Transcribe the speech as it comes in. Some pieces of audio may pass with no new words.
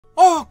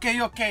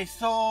Okay,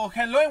 so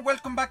hello and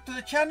welcome back to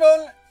the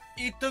channel.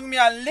 It took me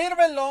a little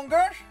bit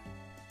longer.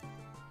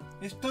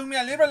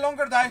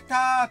 That I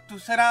had to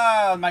set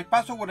up my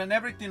password and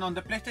everything on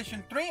the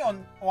PlayStation 3,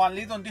 or at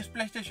least on this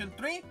PlayStation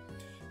 3.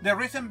 The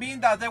reason being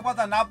that there was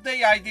an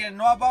update, I didn't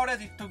know about it.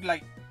 It took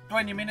like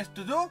 20 minutes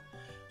to do.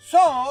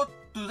 So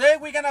today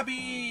we're gonna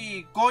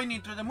be going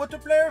into the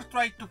multiplayer,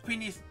 try to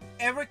finish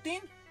everything,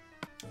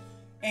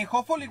 and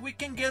hopefully we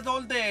can get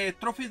all the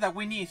trophies that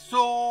we need.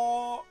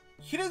 So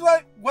here is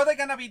what I'm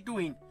gonna be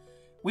doing.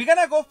 We're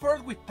gonna go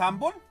first with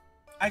Tumble.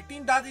 I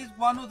think that is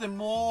one of the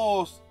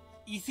most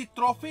easy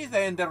trophies,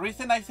 and the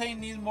reason I say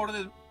need more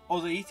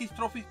of the easiest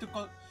trophies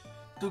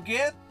to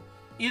get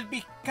is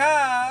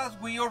because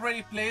we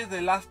already played the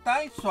last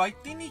time. So I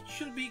think it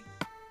should be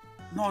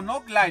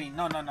not gliding.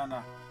 No.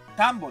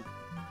 Tumble.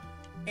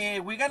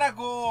 We're gonna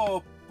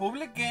go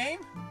public game.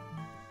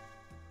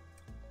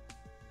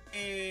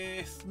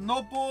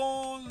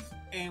 Snowballs,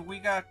 and we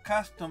got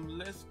custom.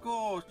 Let's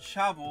go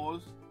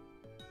shovels.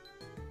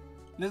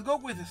 Let's go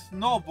with the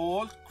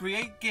snowballs.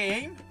 Create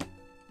game.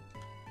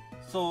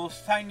 So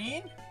sign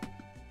in.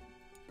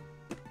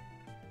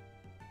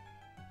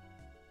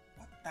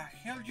 What the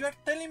hell? You are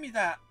telling me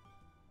that?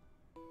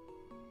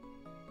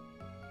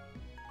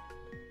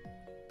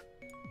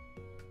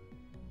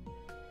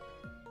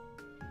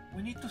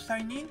 We need to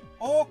sign in?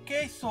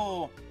 Okay,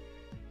 so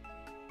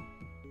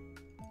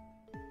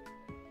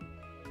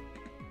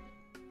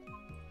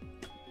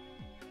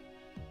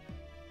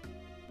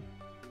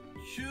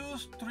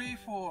choose three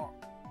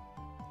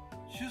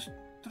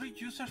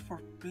users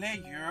for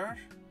player.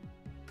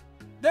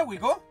 There we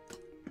go.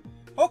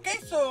 Okay,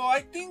 so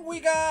I think we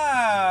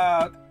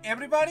got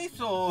everybody,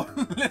 so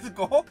let's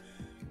go.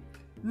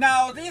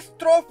 Now these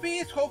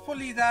trophies,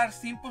 hopefully they're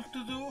simple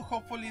to do.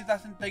 Hopefully it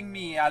doesn't take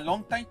me a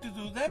long time to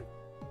do them.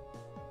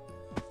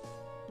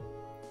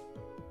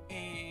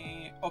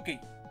 Okay.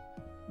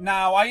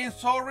 Now I am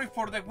sorry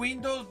for the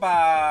windows,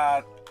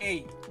 but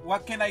hey,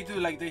 what can I do,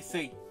 like they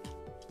say.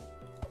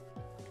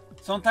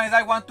 Sometimes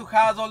I want to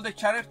have all the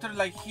characters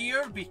like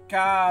here,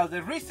 because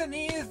the reason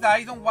is that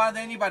I don't want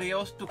anybody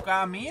else to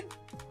come in.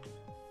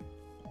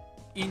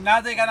 And now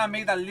they're gonna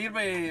make it a little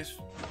bit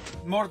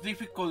more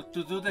difficult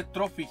to do the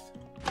trophies.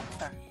 What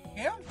the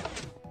hell?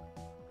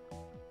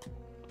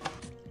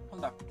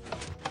 Hold up.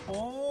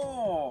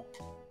 Oh.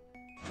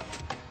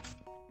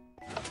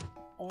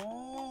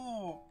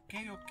 Oh.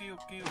 Okay.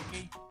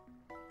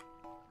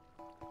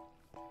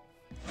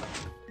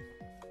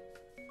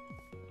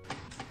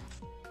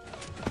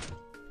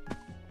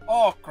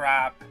 Oh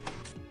crap.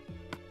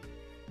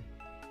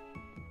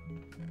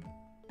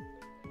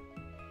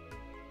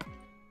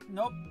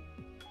 Nope.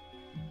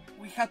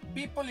 We had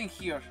people in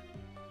here.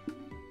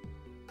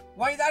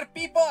 Why there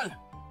people?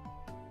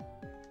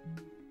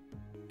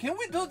 Can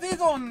we do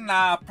this on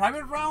a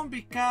private round?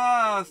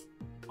 Because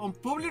on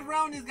public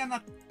round it's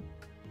gonna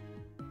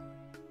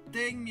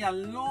take me a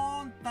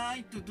long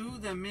time to do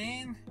the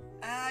main.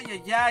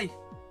 Ay.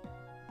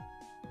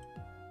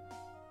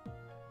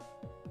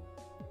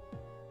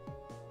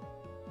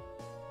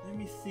 Let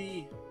me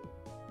see.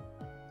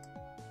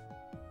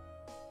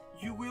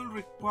 You will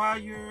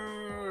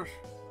require...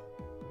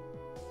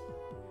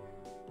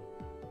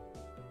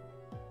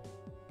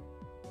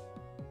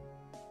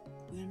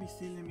 Let me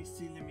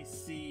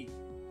see.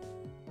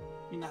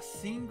 In a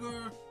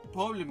single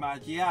public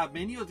match, yeah,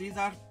 many of these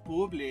are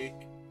public.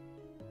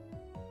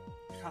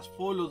 Has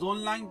followed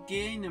online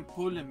game and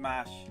public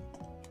match.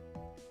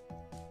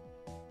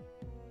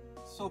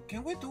 So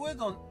can we do it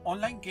on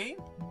online game?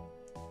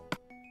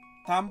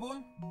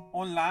 Tumble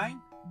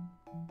online.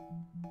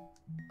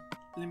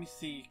 Let me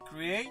see.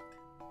 Create.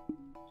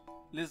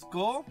 Let's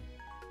go.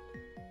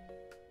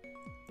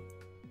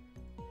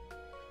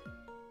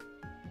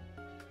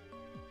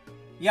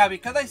 Yeah,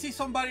 because I see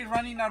somebody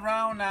running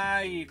around,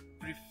 I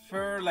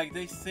prefer, like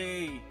they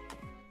say,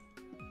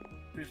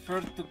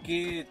 prefer to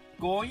get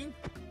going.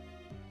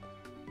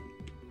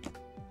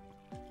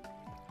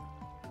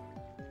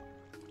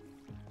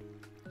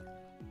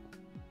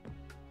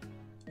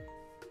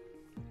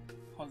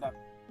 Hold up.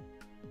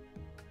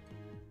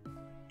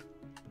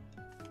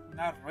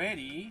 Not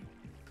ready.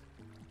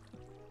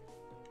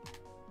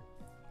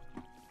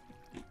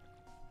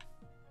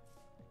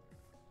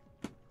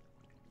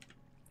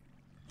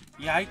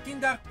 Yeah, I think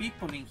there are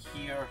people in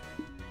here.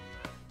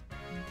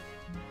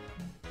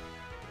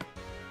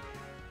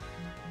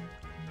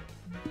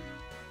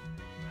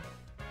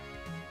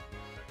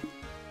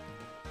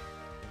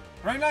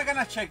 Right now I'm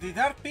gonna check. If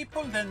there are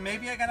people, then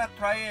maybe I'm gonna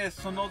try it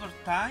some other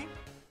time.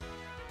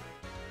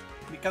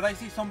 Because I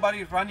see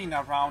somebody running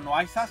around. No,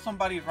 I saw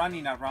somebody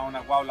running around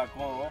a while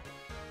ago.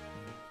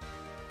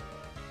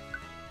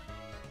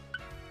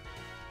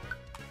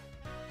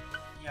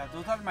 Yeah,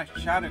 those are my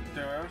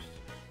characters.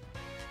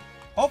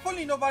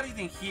 Hopefully nobody's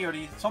in here.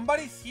 If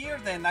somebody's here,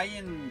 then I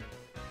am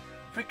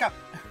freak up.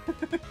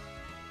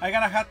 I'm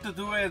gonna have to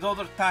do it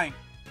other time.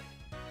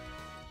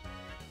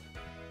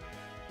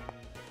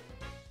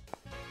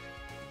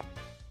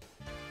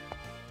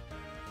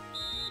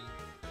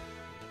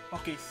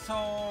 Okay,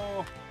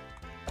 so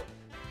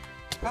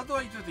How do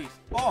I do this?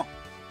 Oh!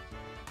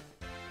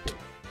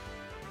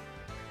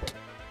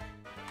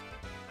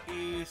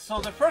 So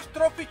the first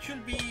trophy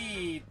should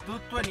be do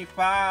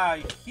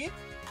 25 hits.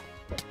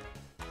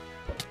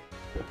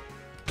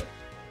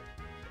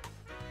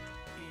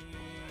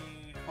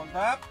 Hold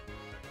up.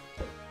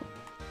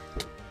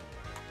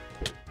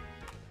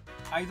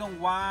 I don't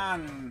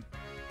want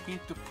him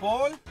to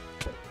fall.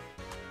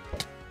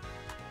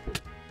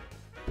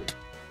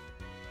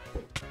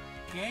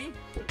 Okay.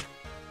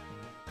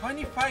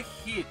 25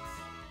 hits.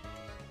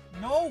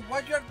 No,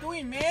 what you are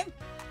doing, man?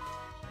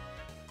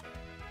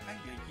 Ay,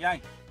 ay,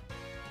 ay.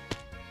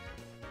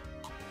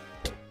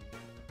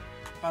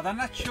 But I'm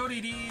not sure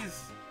it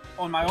is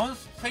on my own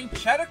same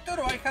character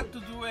or I have to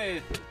do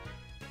it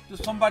to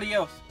somebody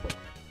else.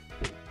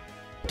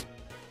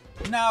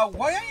 Now,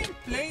 why I am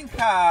playing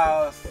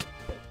has...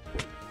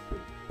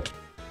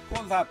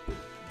 Hold up.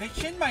 They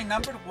changed my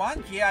number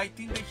 1? Yeah, I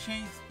think they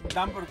changed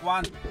number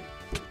 1.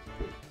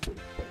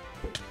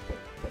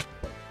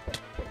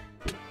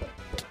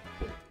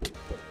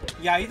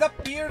 Yeah, it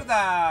appeared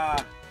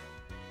that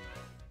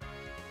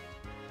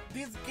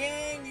this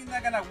game is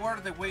not gonna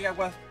work the way I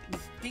was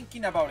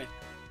thinking about it.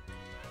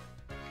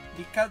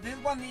 Because this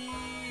one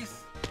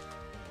is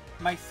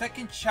my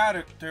second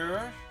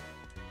character.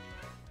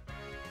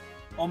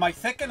 Or my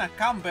second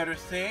account, better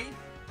say.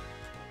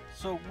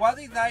 So what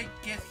did I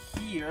get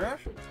here?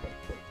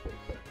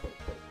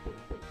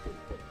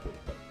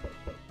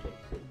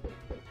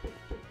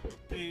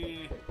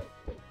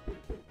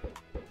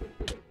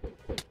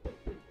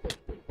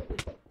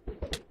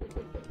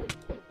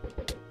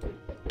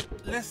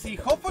 Let's see,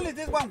 hopefully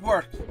this one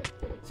works.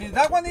 Since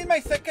that one is my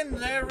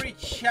secondary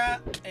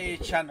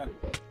channel,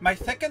 my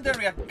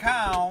secondary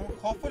account,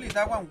 hopefully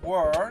that one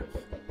works.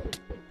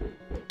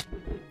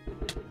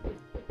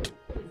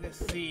 Let's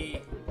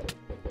see.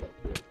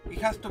 It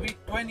has to be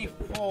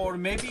 24.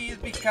 Maybe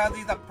it's because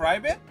it's a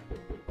private?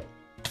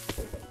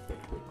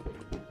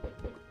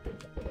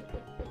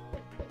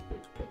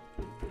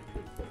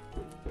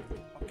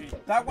 Okay,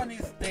 that one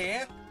is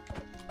dead.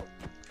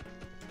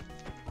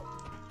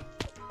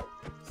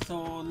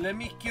 So let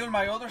me kill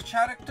my other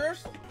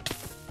characters.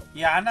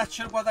 Yeah, I'm not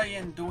sure what I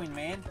am doing,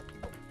 man.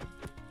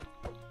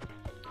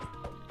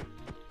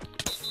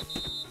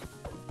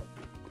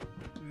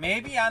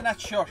 Maybe, I'm not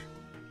sure.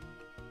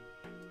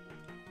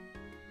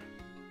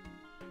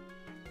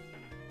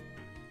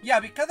 Yeah,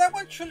 because that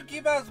one should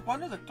give us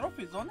one of the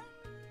trophies, don't it?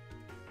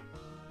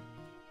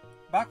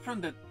 Back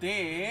from the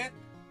dead.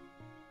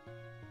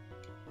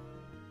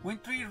 Win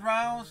 3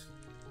 rounds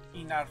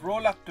in a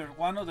roll after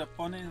one of the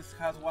opponents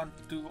has 1,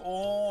 2.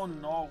 Oh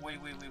no, wait.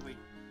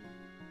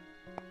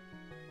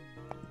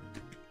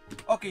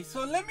 Okay,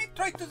 so let me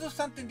try to do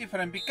something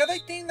different because I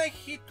think I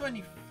hit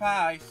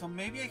 25, so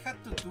maybe I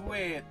have to do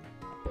it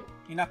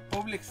in a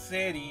public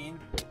setting.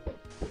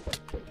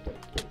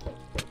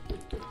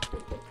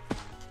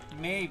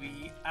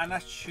 Maybe, I'm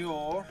not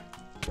sure.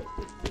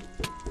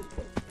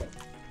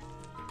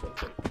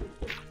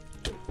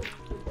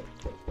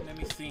 Let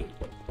me see.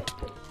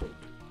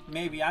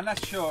 Maybe, I'm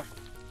not sure.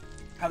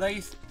 How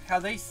they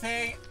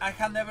say, I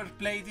have never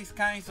played these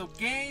kinds of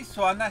games,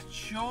 so I'm not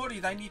sure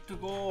if I need to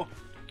go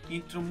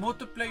into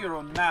multiplayer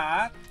or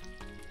not.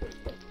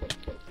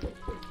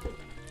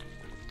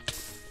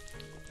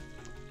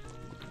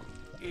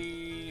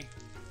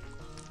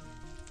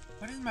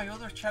 Where is my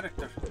other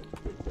character?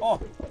 Oh,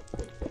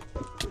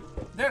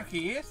 there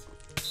he is.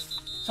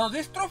 So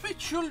this trophy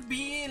should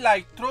be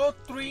like throw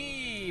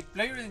 3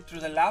 players into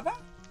the lava?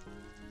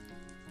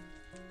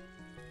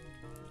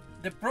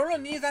 The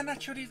problem is I'm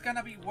not sure it's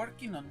gonna be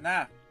working or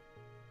not.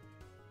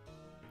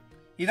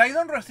 If I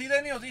don't receive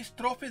any of these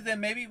trophies, then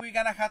maybe we're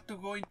gonna have to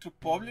go into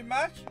public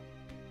match.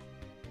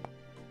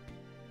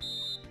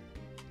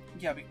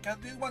 Yeah, because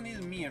this one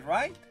is me,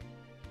 right?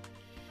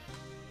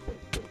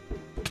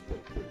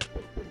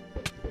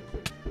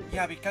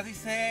 Yeah, because it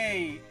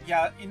say,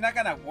 yeah, it's not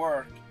gonna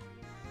work.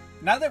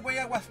 Not the way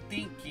I was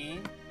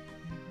thinking.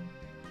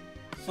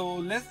 So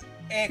let's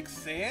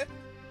exit.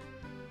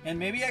 And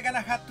maybe I'm gonna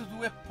have to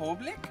do it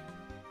public?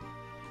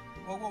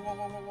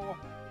 Whoa.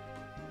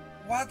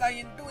 What are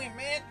you doing,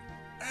 man?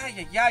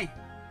 Ay.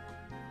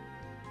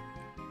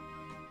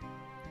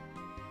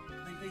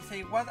 They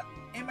say, what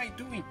am I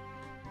doing?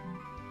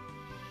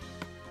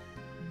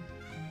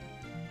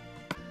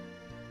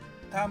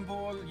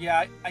 Tumble,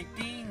 yeah, I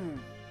think...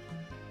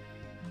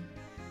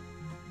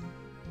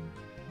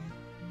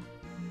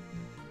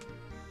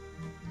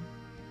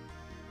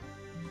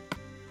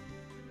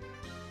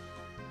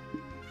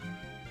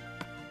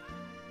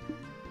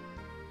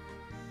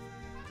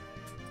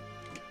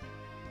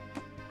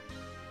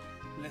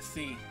 Let's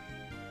see.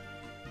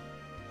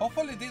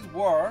 Hopefully this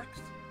works.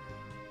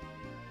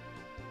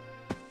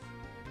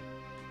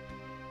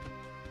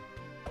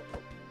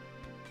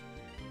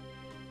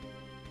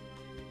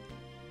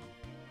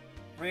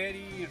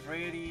 Ready?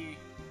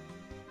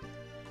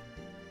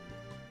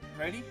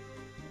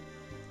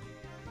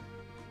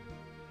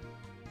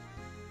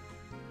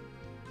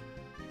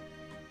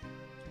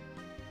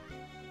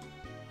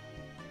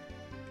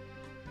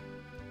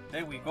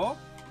 There we go.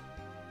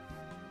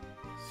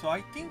 So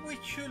I think we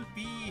should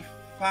be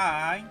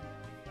fine.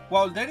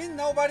 Well, there is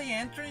nobody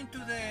entering to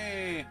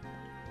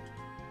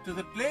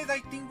the place. I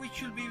think we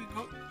should be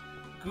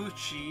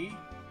Gucci.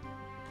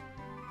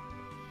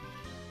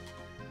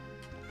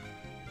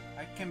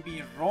 I can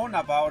be wrong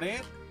about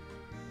it.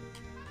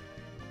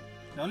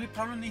 The only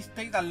problem is it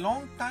takes a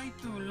long time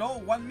to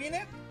load. 1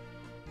 minute?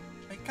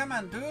 Hey, come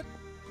on, dude.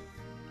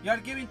 You are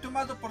giving too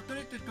much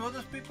opportunity to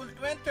other people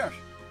to enter.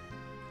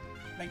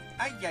 Like,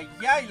 ay, ay,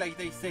 ay, like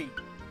they say.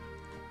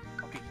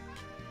 Okay.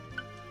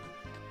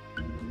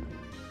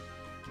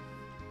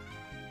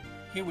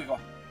 Here we go.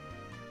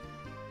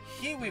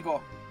 Here we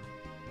go.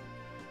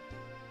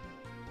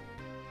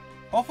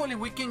 Hopefully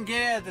we can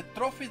get the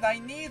trophies I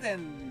need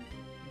and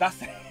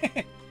that's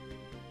it.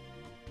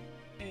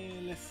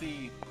 Let's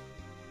see.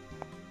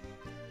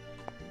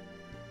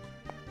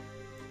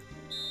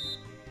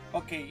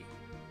 Okay.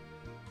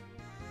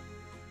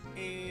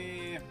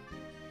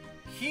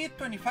 Hit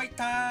 25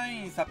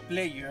 times a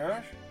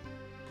player.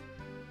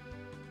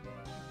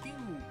 I think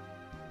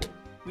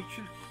we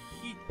should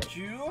hit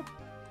you.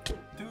 2,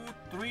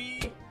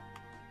 3,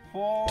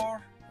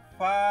 4,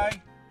 5,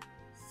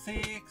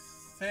 6,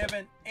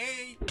 7,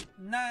 8,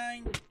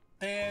 9,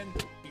 10,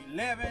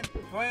 11,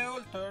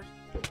 12,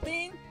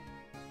 13,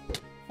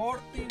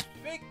 14,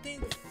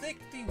 15,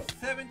 16,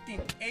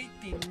 17,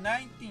 18,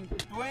 19,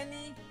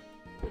 20,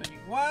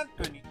 21,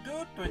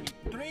 22,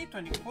 23,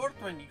 24,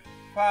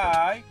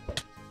 25.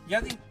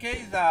 Just in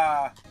case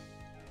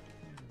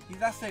it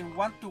doesn't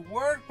want to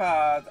work,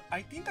 but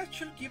I think that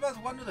should give us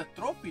one of the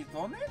trophies,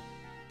 don't it?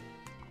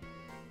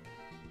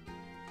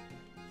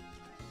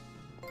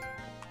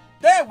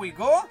 There we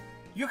go!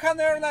 You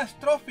can earn a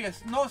trophy, a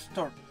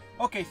snowstorm.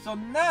 Okay, so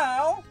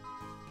now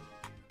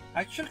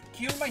I should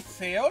kill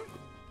myself.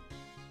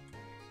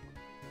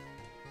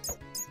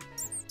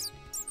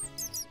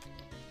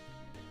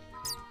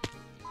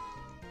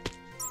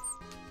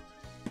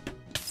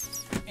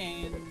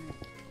 And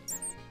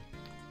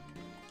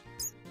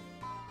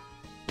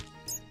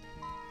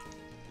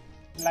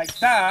like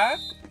that.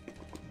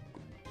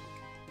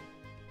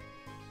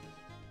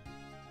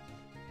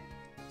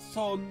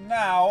 So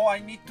now I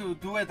need to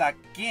do it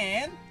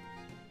again.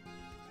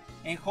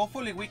 And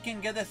hopefully we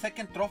can get the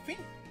second trophy.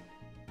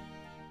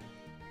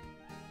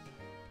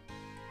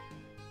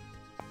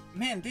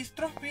 Man, these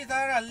trophies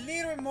are a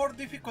little more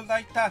difficult than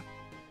I thought.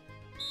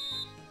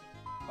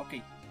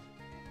 Okay.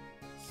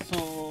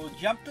 So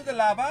jump to the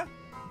lava.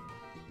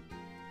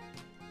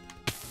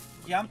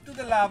 Jump to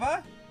the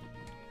lava.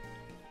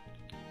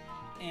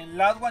 And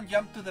last one,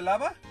 jump to the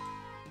lava.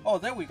 Oh,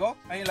 there we go.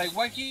 I like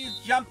why he is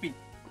jumping.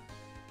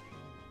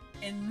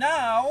 And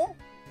now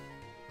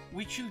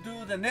we should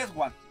do the next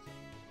one.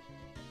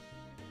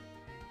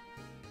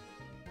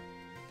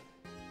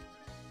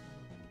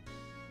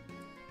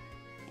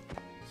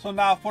 So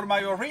now for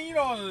my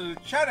original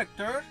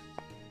character,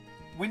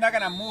 we're not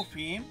gonna move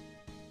him,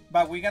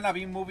 but we're gonna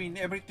be moving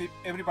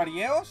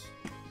everybody else.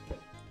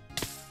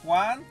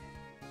 One.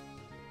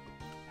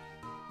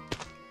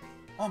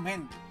 Oh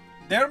man,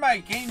 there my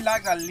game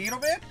lagged a little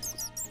bit.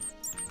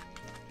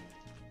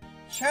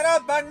 Shut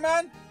up,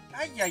 Batman!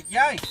 Ay, ay,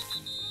 ay.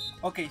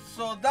 Okay,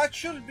 so that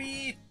should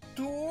be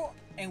 2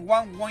 and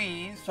 1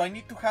 win. So I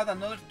need to have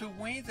another 2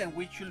 wins and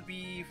we should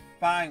be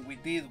fine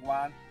with this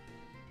one.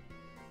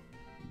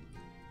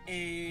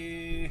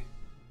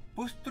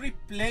 Push 3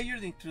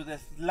 players into the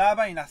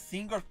lava in a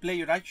single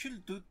player. I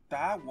should do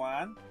that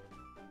one.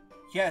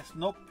 Yes,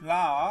 no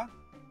plow.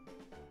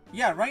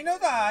 Yeah, right now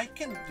that I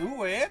can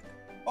do it.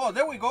 Oh,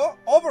 there we go.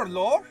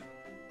 Overlord.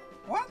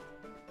 What?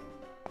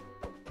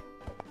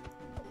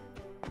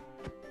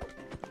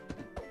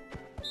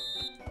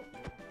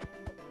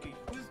 Okay,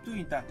 who's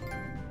doing that?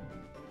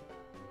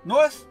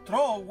 No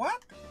straw.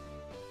 What?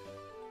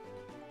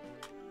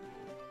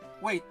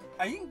 Wait,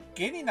 are you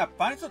getting a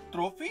bunch of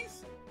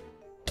trophies?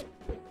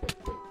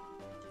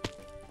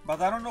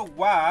 But I don't know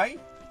why.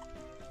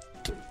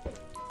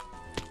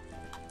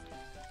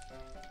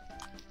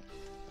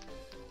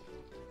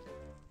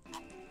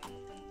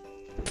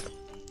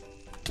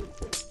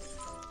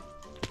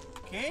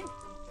 Okay.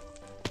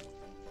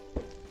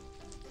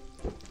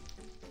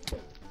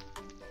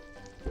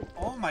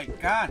 Oh my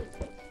god.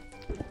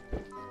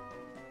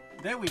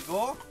 There we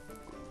go.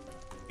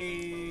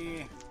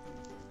 I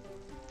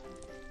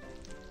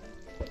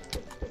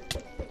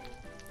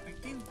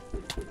think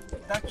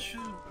that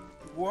should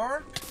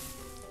work.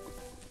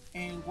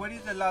 And where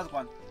is the last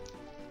one?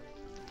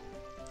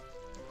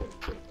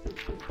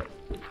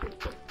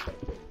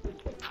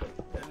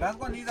 The last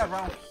one is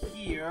around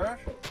here.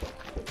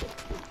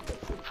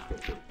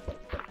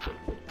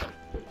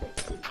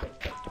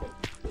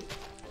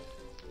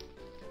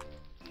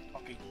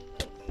 Okay.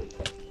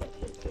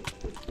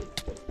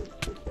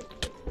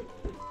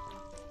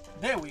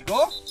 There we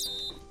go.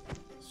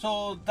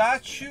 So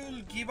that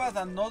should give us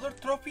another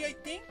trophy, I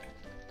think.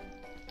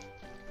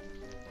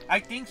 I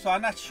think so,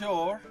 I'm not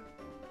sure.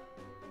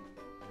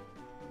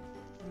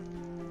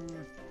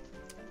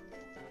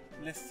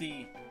 Let's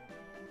see.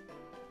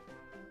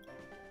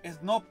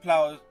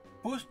 Snowplow.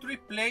 Push 3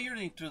 players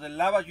into the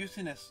lava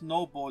using a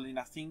snowball in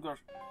a single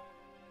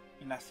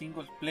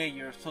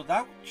player. So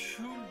that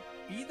should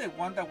be the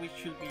one that we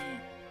should be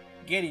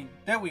getting.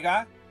 There we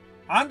go.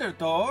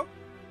 Underdog.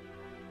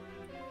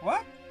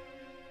 What?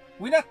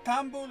 Win a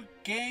tumble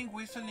game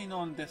whistling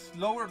on the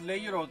slower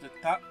layer of the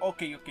top.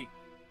 Okay.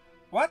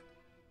 What?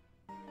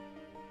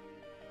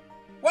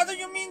 What do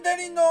you mean there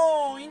is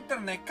no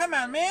internet? Come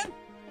on, man.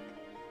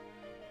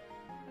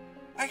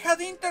 I had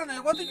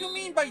internet. What do you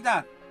mean by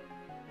that?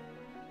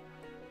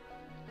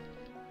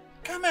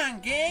 Come on,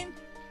 game.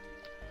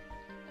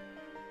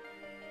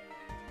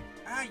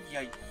 Ay.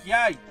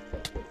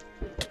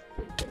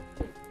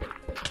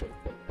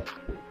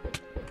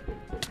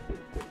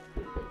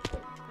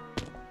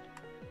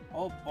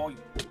 Oh boy.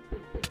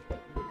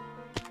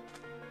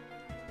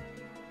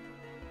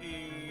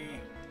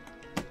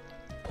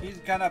 This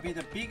is gonna be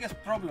the biggest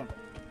problem.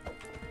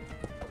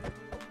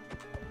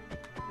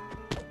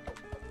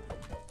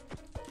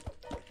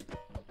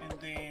 And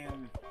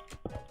then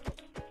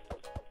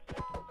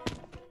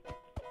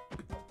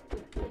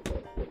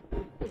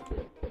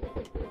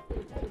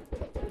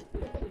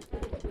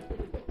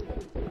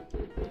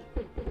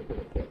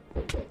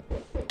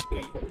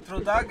okay, throw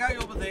that guy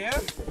over there.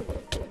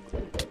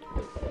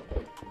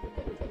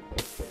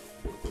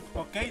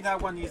 Okay,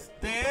 that one is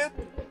dead.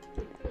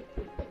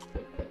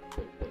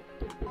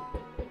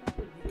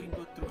 We can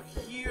go through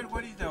here.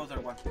 Where is the other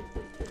one?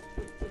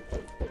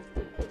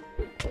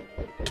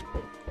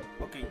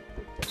 Okay.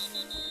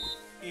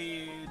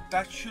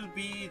 That should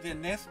be the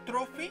next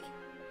trophy.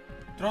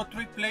 Throw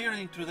 3 players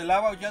into the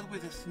lava just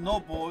with a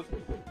snowball.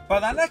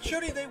 But I'm not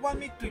sure if they want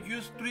me to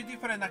use 3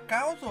 different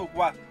accounts or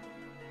what.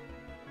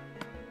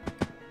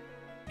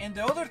 And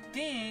the other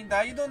thing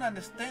that I don't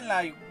understand,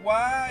 like,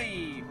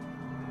 why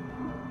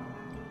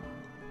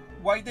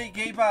they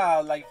gave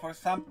like, for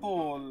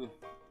example,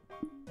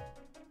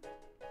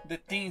 the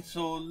thing.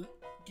 So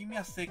give me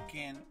a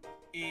second.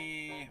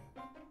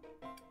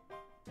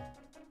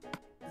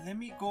 Let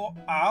me go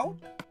out.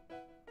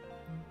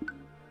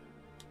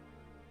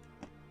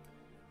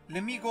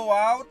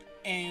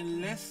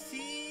 And let's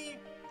see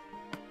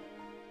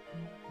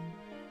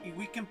if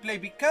we can play,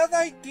 because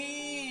I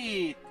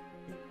did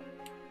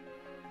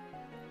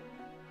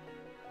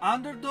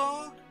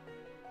Underdog.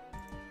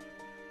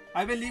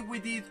 I believe we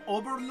did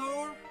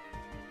Overlord,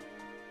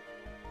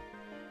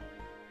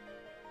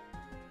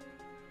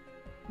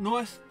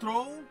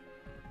 Snowstorm,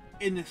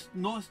 and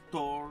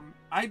Snowstorm.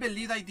 I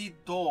believe I did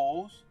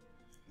those.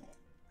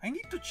 I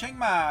need to check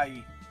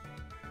my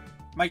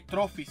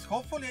trophies.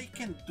 Hopefully I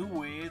can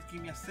do it.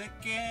 Give me a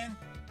second.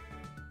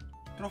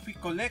 Trophy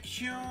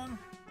collection.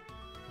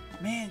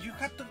 Man, you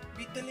have to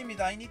be telling me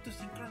that I need to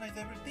synchronize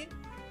everything.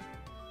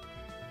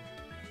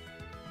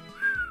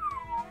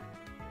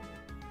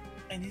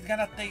 And it's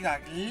gonna take a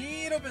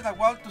little bit of a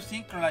while to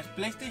synchronize.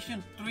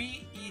 PlayStation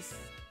 3 is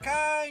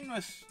kind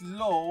of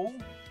slow.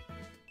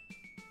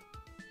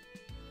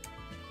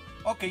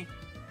 Okay,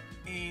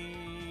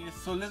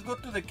 so let's go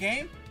to the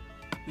game.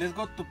 Let's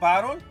go to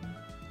battle.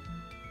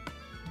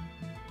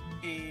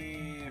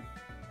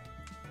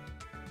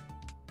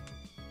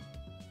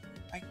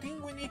 I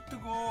think we need to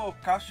go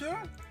casual.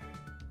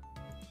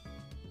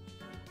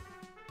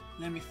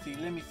 Let me see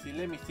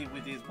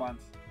with these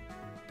ones.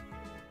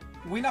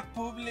 Win a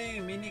public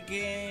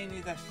minigame,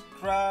 is a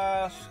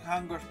crash,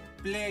 hunger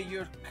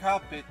player,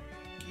 carpet,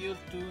 kill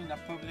 2 in a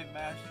public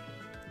match.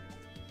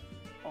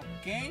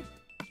 Okay.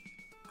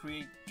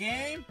 Create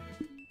game.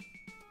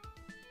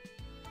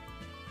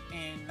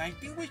 And I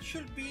think we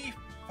should be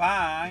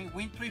fine.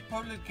 Win 3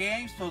 public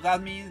games, so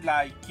that means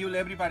like kill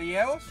everybody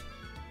else.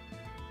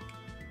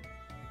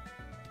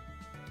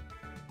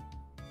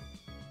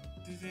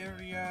 This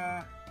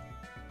area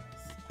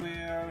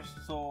square,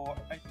 so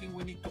I think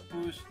we need to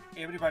push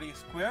everybody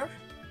square.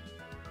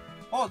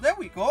 Oh, there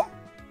we go.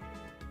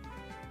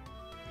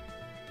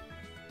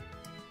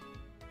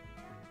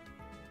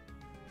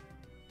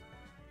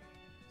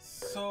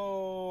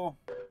 So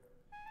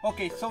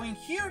okay, so in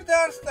here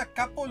there's a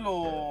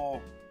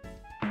couple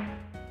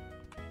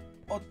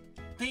of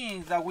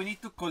things that we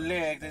need to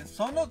collect, and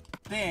some of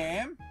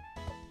them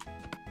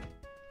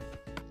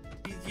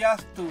is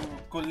just to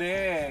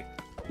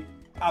collect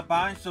a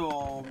bunch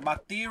of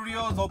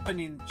materials,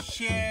 opening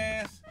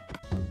chests.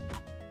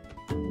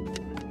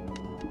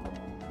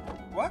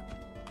 What?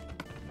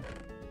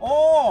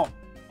 Oh!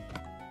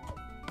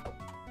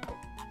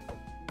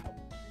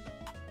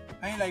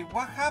 I like,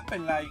 what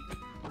happened? Like,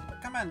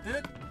 come on,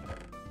 dude.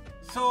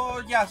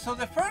 So yeah, so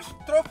the first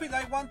trophy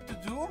that I want to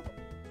do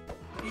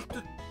is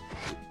to...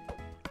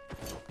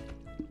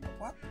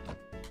 What?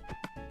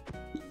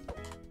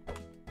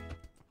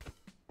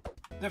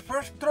 The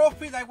first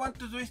trophy that I want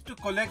to do is to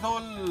collect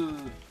all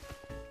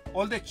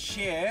the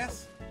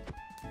chests.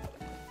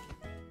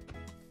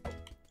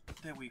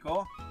 There we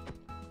go.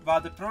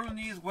 But the problem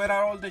is, where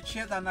are all the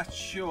chests? I'm not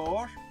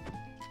sure.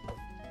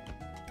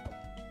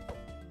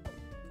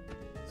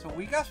 So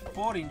we got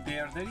 4 in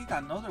there. There is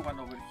another one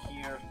over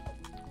here.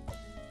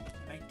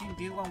 I think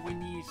this one we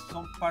need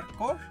some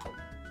parkour.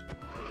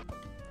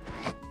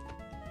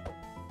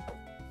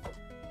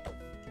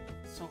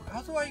 so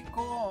how do I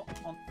go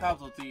on top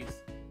of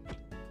this?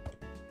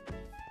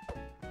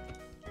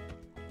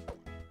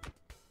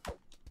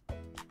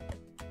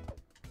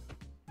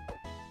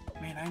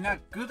 Man, I'm not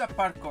good at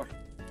parkour.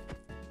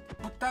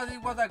 Who thought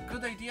it was a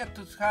good idea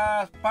to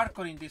have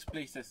parkour in these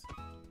places?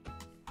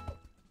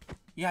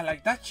 Yeah,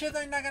 like that shit,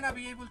 I'm not gonna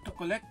be able to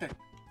collect it.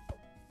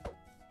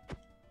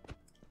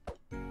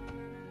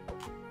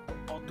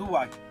 Or do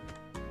I?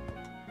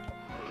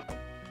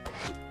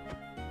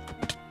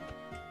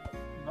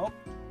 Nope.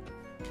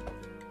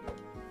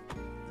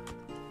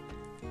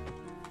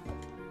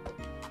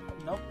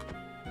 Nope.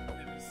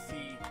 Let me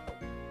see.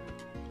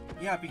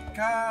 Yeah,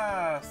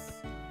 because...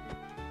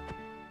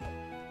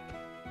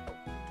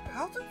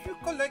 How did you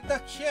collect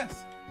that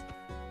chest?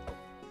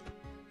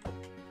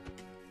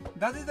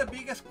 That is the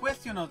biggest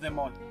question of them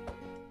all.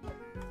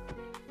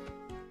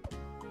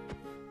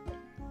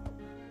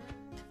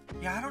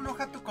 Yeah, I don't know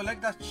how to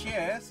collect that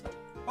chest.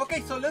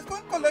 Okay, so let's go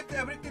and collect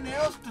everything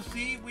else to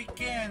see if we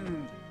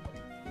can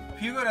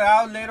figure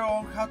out later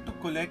on how to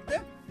collect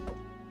them.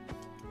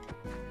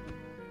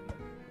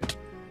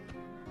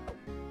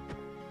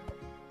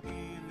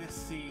 Let's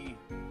see.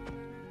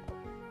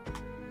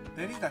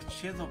 There is a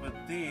chest over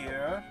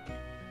there.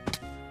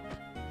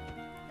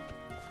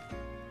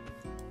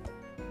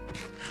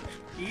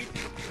 Eat.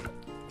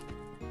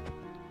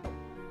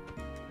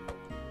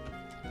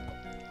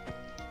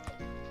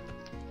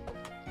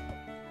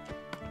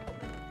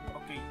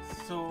 Okay,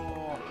 so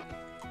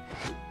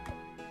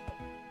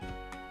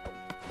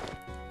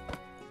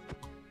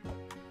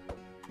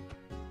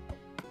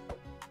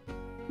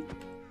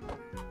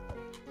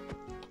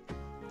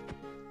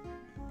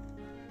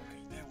okay,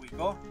 there we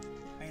go.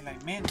 Hey,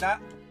 like, man,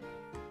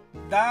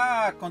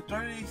 that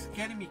controller is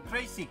getting me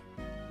crazy.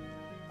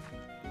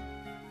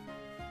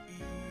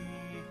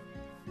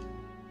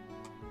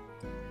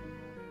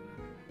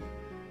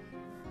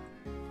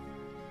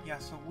 Yeah,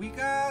 so we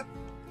got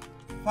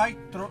five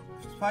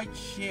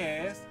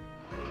chests.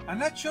 I'm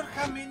not sure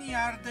how many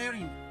are there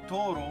in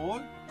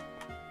total.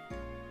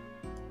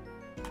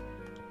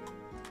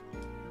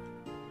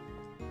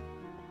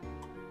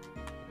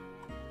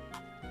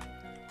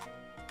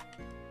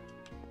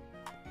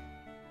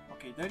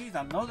 Okay, there is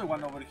another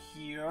one over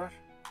here.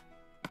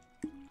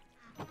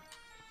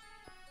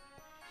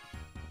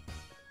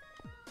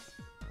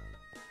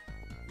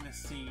 Let's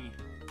see.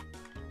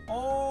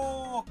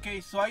 Oh,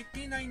 okay, so I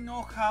think I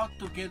know how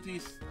to get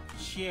this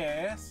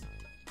chest.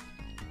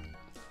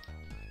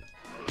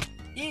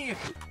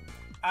 If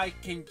I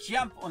can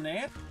jump on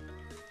it.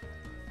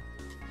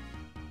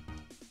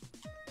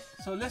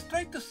 So let's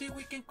try to see if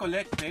we can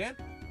collect it.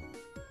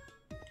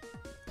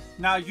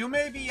 Now you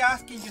may be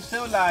asking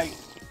yourself like,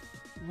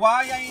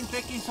 why I am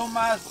taking so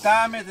much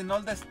damage and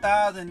all the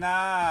stuff and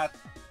not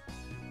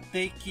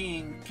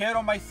taking care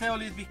of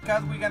myself. Is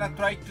because we're gonna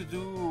try to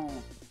do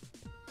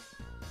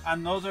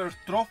another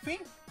trophy,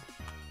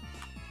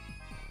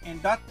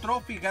 and that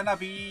trophy gonna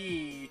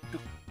be to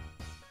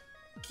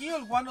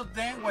kill one of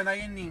them when I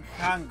am in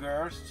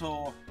hunger.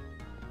 So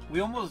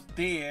we're almost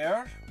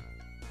there.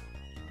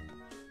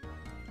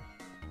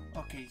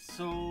 Okay,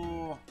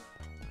 so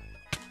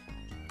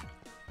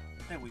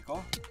there we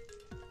go.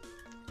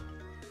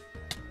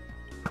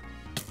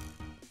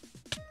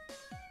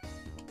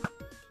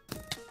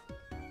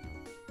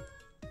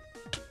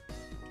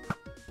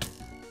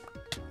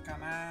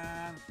 Come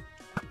on.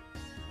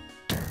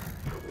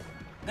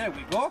 There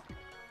we go.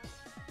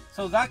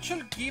 So that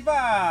should give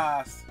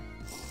us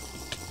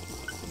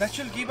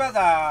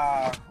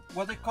a,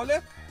 what they call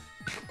it?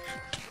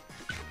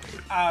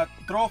 A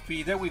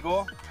trophy. There we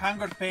go.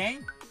 Hunger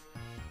pain.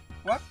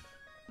 What?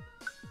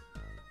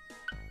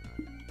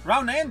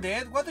 Round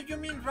ended? What do you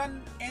mean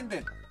round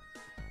ended?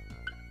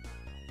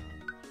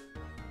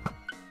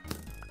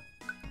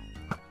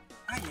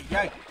 Ay, ay,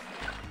 ay.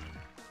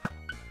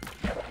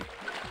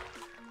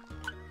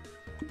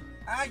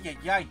 Ay, ay,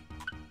 ay.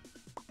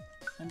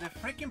 And the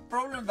freaking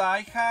problem that I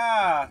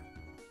had,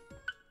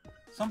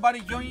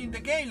 somebody joining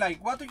the game.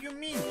 Like, what do you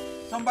mean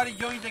somebody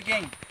joined the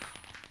game?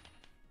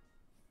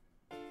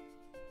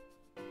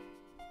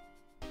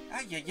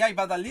 Ay, ay, ay,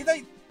 but at least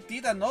I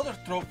did another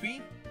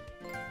trophy.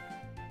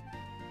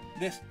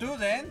 The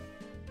student.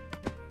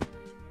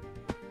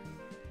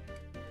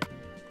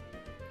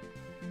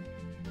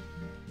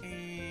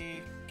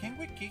 Can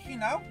we kick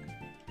him out?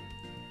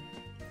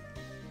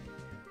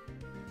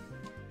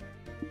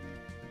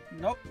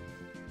 Nope.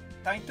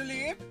 Time to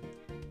leave.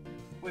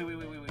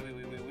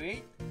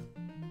 Wait.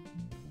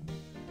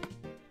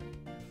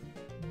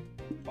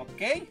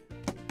 Okay.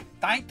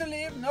 Time to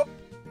leave. Nope.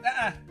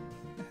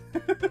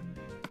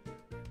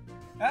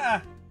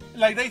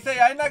 Like they say,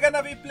 I'm not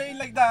gonna be playing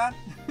like that.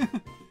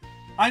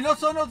 I know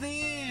some of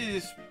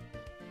these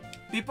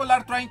people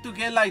are trying to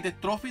get like the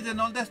trophies and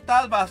all the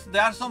stuff, but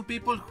there are some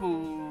people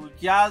who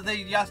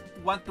they just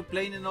want to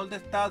play and all the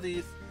stuff.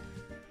 Is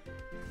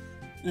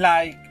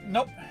like,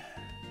 nope.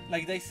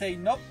 Like they say,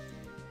 nope.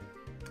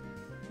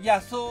 Yeah,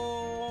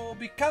 so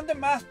become the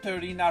master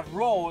in a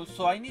role,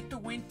 so I need to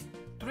win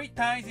 3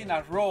 times in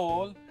a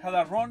roll. Had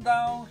a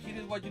rundown. Here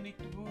is what you need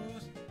to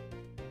boost.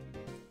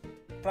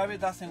 Private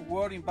doesn't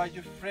work. Invite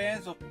your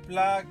friends or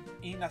plug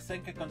in a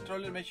second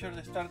controller. Make sure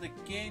they start the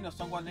game or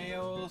someone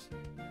else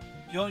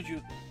joins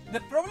you. The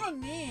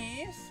problem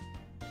is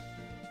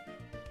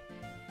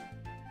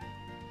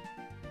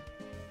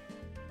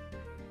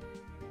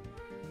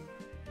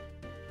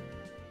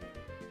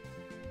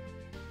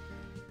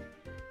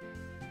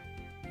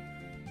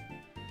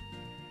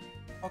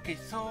okay,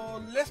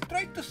 so let's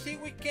try to see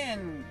if we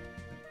can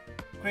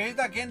create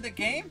again the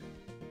game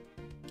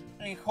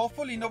and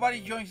hopefully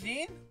nobody joins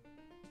in.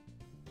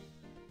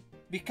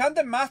 Become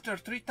the master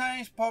 3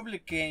 times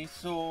public game,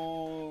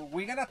 so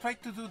we're gonna try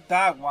to do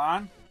that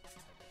one.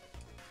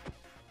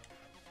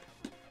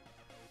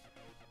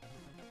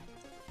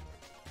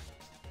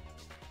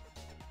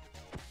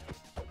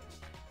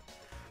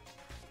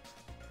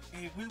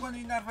 Hey, which one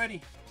is not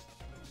ready?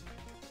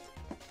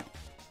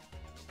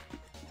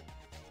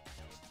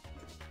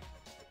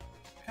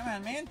 Come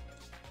on, man.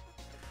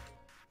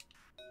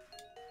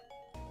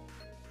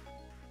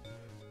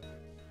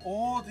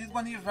 Oh, this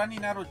one is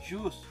running out of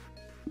juice.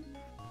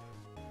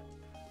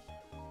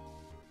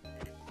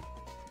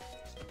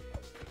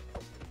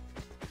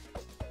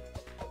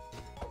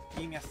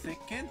 Give me a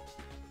second.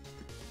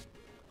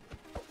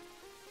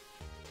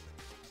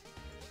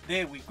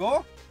 There we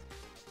go.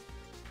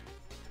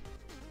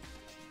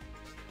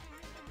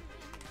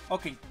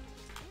 Okay.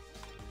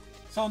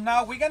 So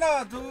now we're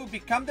gonna do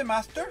become the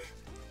master.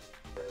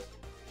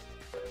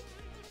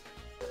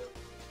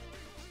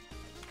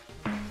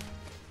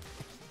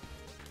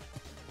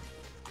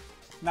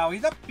 Now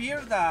it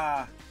appeared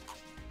that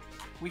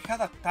we had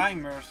a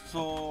timer,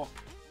 so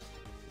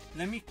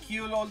let me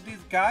kill all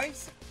these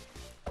guys.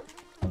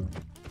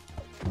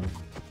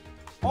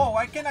 Oh,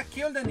 I cannot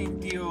kill them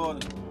until...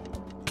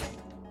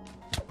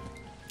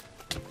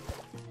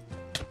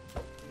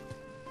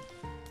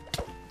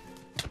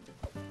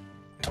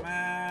 Come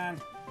on.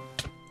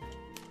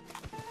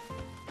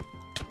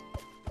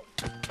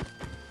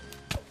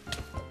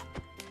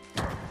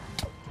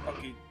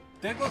 Okay,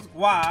 there goes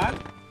one.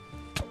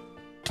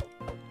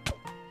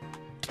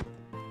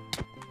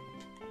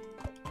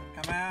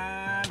 Come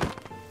on.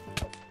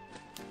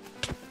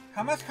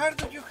 How much heart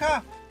do you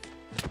have?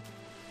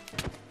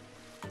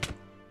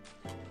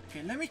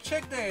 Okay, let me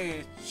check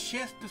the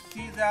chest to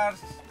see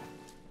there's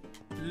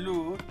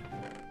loot.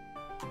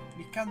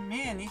 Because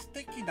man, it's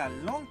taking a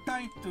long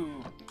time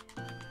to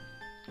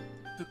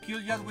kill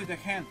just with the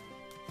hand.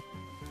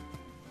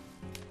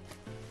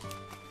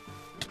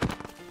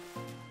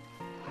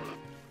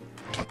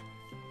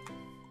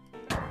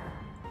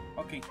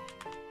 Okay,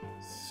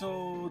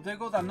 so there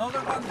goes another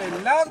one, the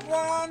last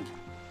one.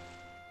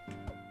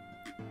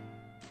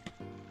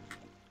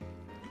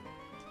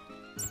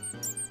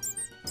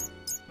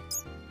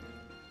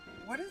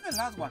 What is the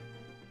last one?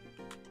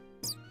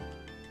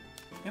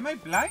 Am I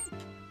blind?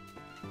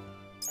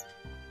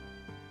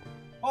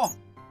 Oh,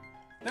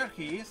 there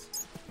he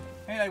is.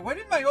 Hey, like, where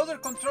is my other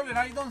controller?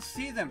 I don't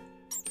see them.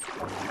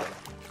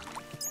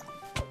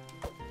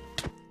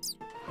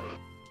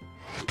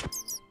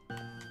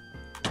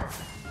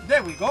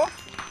 There we go.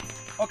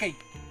 Okay.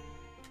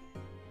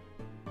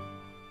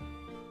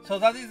 So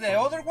that is the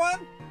other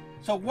one.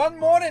 So one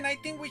more and I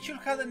think we should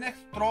have the next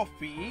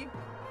trophy.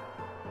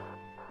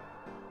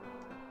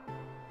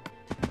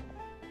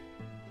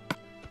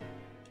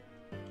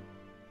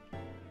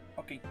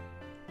 Okay.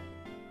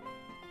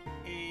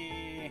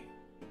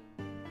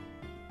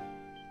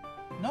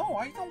 No,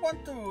 I don't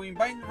want to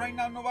invite right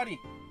now nobody.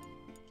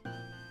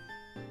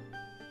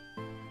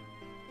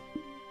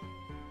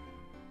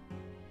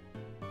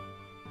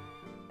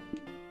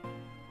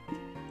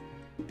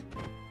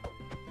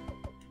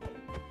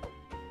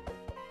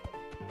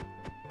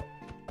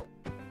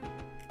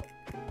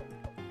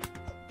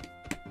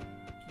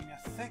 Give me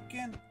a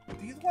second.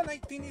 This one I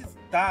think is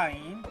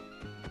dying.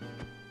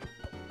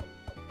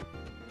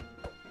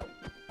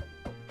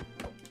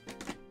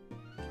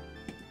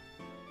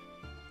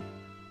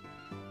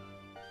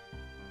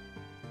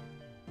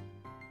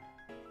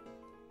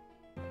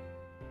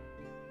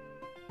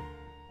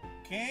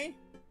 Okay.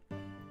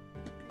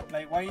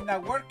 Like, why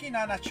not working?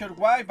 I'm not sure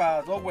why,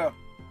 but oh well.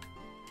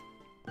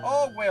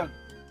 Oh well.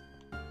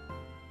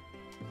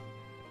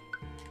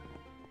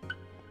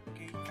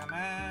 Okay, come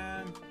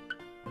on.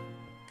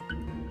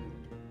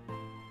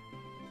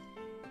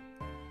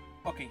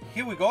 Okay,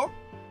 here we go.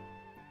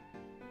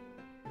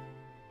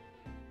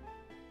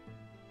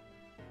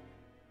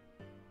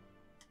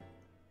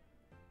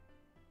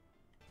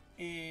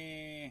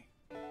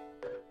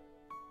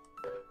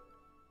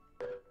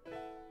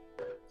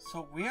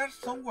 So we are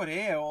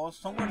somewhere else,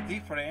 somewhere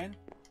different.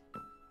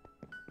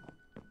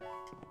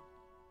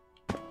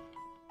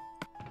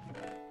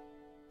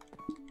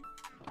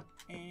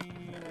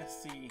 And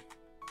let's see.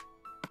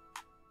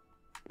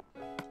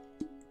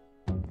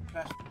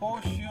 Flash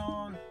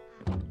potion.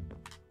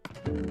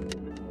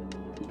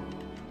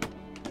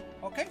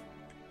 Okay.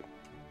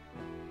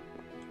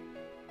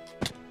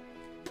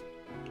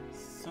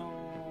 So,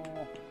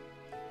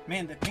 man,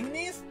 Man, the thing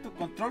is to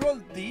control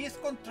all these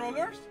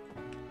controllers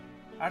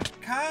are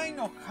kind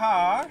of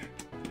hard.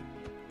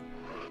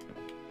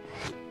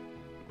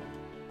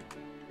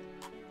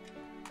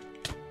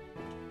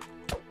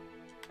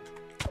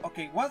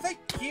 Okay, once I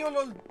kill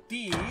all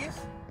these,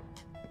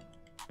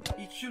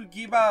 it should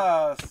give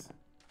us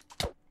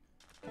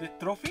the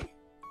trophy.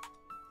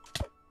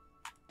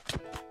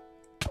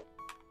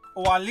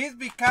 Or at least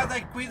because I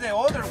quit the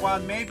other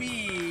one,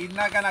 maybe it's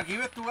not gonna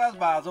give it to us,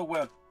 but oh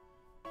well.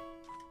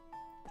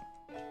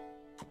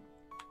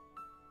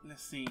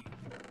 Let's see.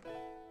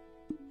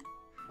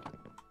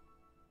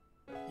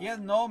 Yes,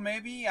 no,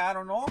 maybe, I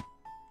don't know.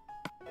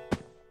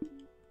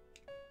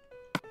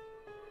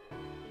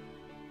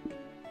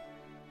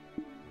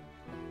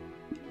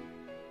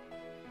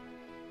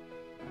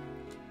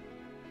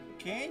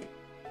 Okay.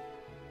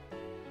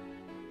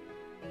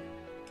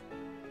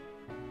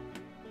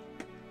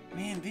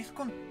 Man, this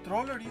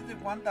controller is the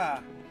one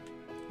that...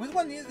 Which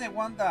one is the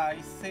one that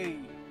I say...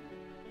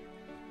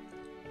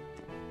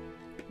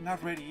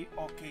 Not ready?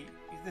 Okay,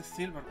 it's the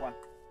silver one.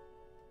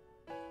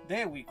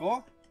 There we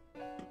go.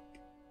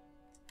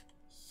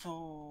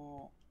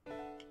 So...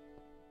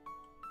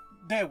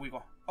 There we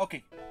go.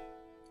 Okay.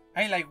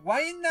 I like,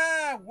 why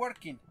not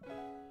working?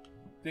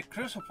 The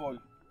crucible.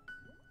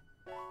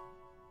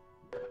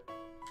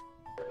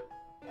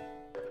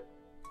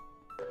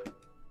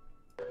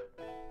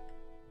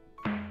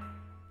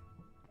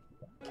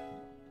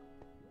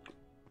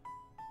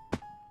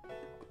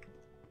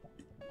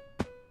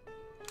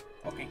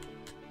 Okay.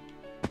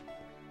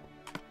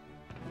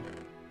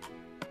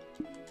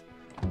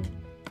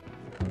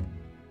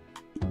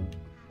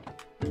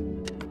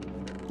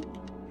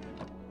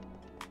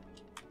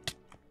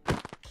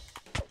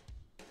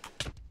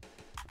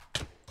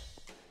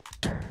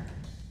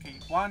 Okay,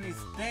 one is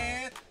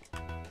dead.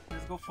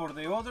 Let's go for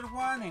the other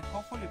one and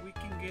hopefully we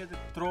can get the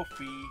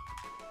trophy.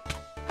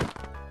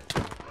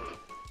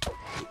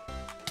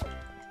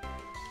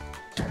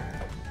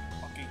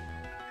 Okay.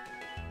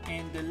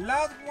 And the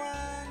last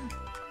one,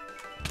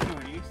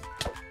 here it is.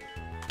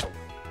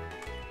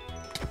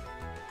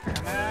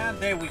 Come on,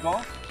 there we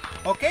go.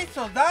 Okay,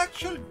 so that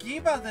should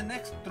give us the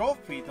next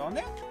trophy, don't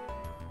it?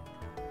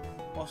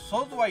 Or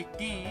so do I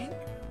think.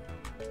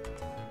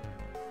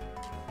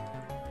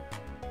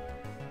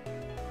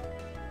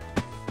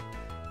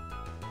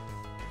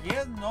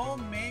 Yes, no,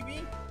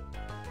 maybe.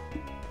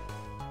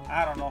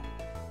 I don't know.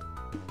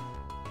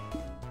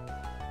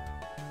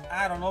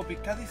 I don't know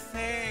because it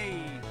say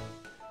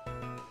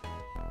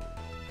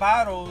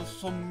battle,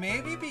 so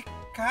maybe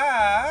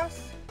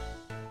because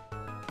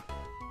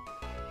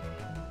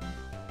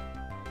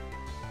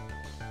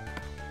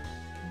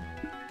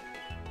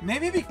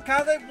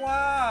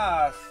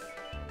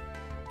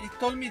it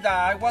told me that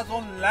I was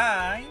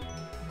online.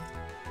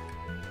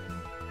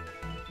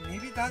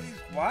 Maybe that is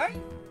why.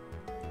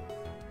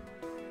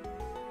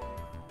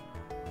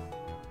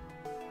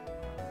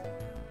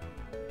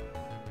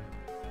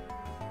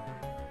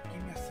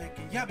 Give me a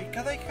second. Yeah,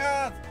 because I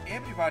had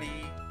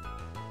everybody.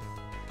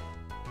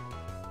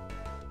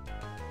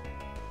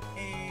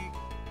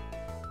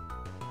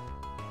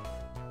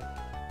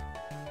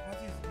 What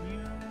is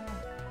new?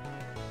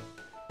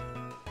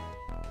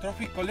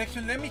 Trophy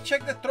collection. Let me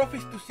check the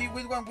trophies to see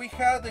which one we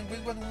had and which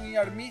one we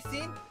are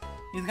missing.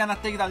 It's gonna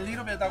take a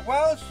little bit of a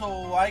while,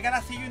 so I'm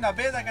gonna see you in a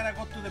bit. I'm gonna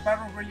go to the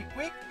bathroom really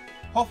quick.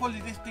 Hopefully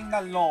this thing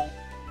not long.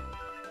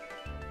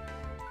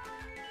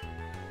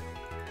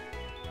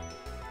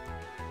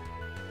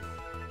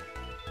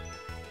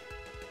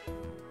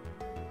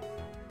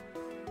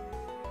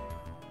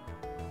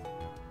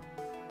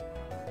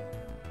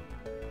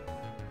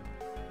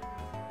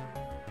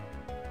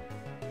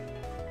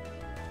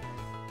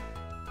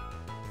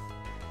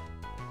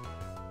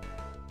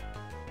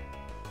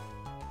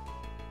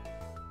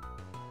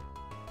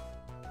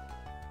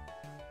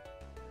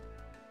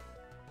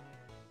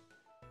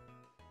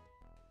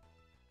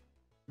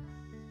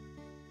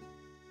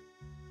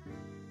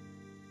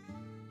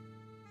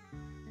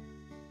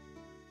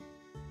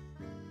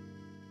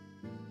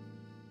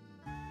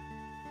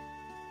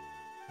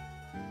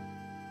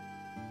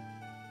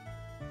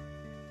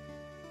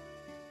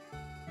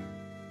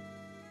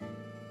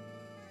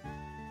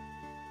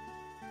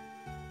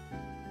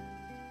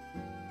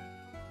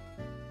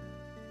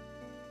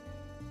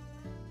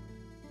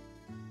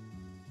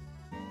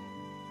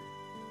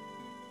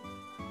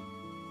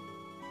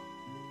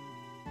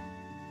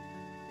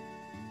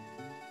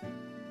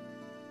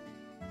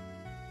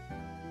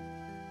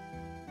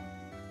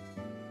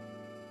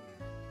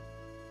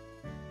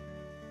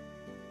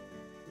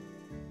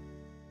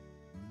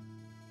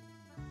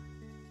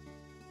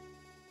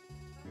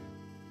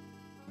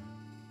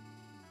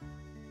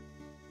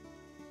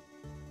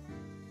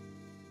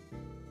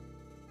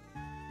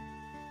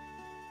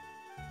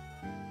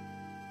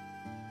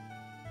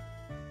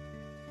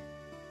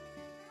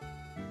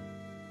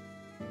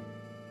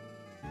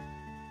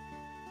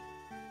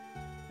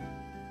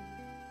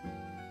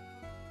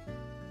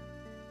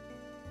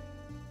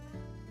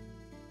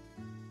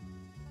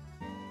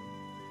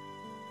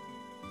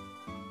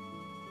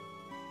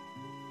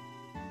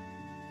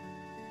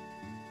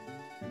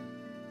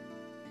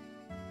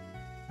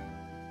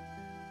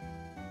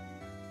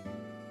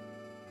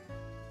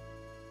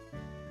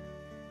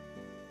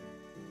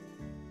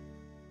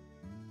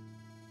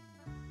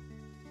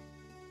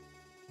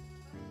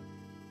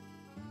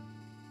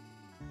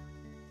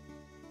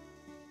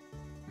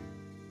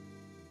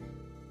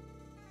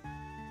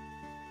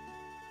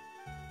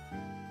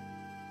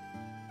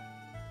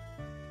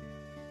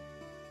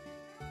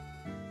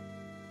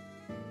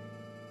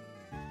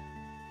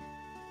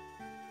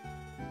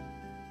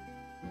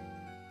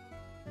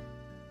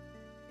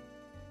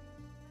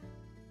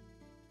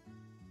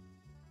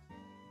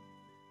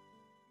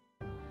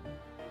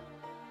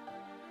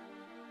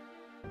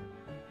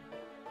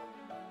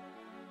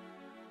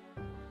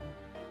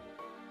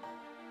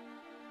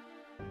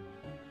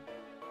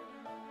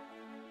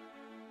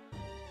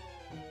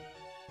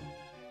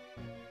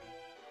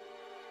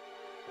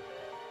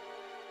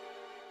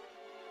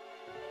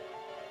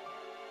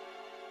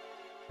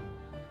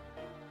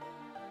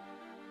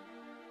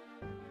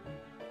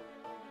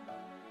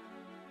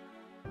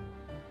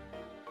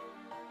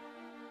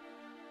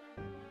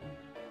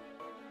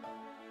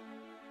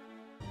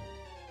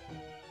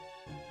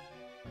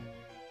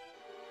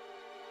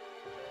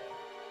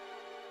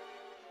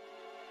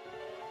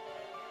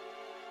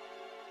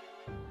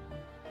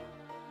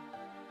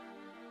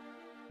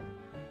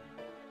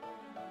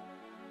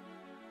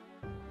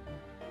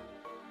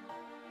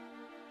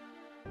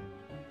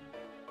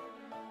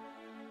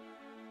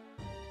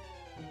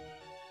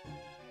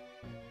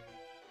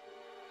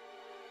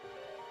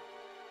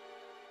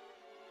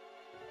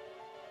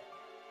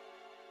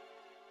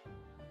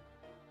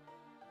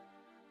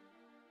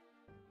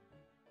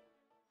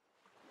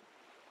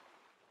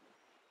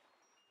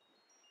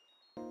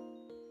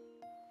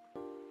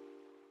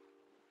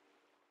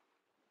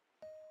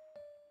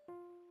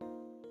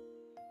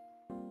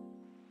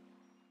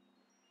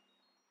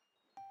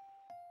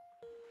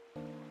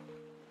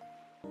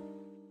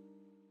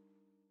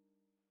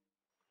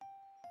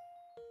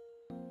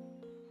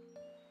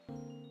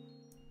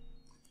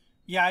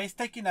 Yeah, it's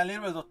taking a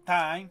little bit of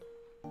time.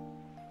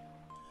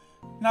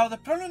 Now the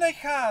problem I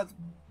had,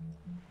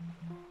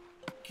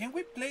 can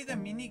we play the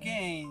mini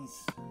games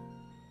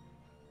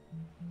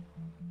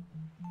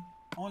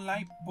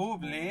online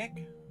public?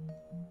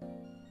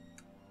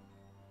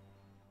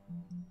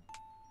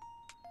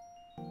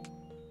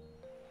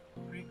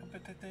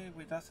 Pre-competitive,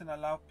 which doesn't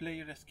allow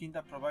player skin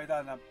that provide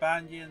an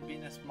advantage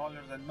being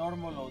smaller than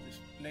normal or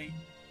display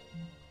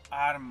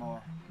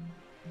armor.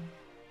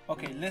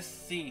 Okay, let's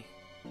see.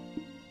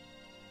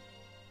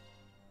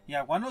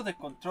 Yeah, one of the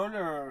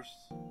controllers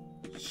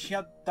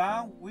shut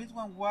down. Which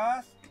one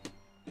was?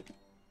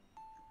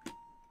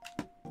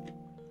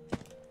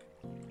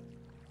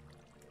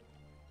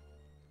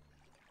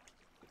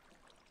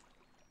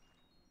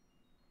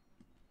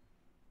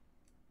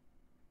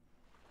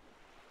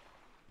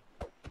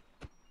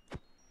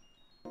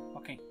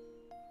 Okay.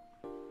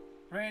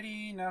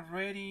 Ready, not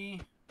ready.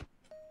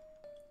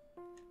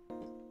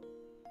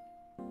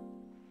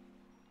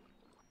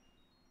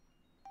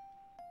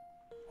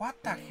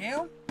 What the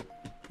hell?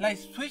 Like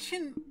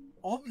switching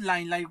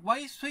offline, like why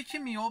is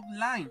switching me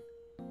offline?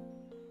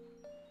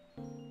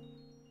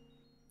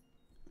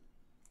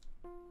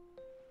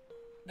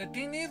 The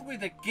thing is with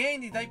the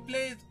game, if I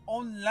play it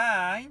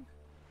online,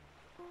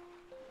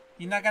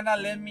 it's not gonna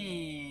let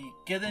me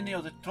get any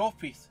of the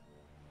trophies.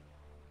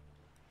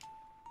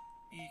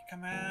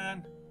 Come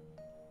on.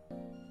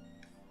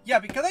 Yeah,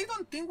 because I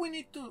don't think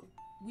we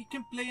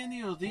can play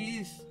any of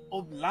these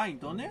offline,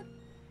 don't it?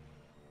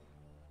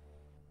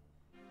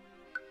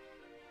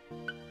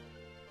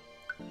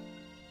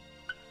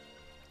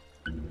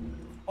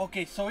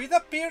 Okay, so it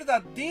appears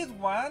that this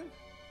one...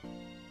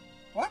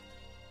 What?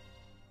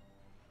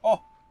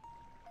 Oh,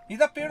 it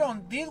appeared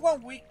on this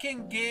one we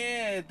can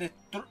get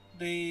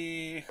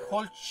the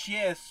whole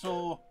chest,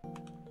 so...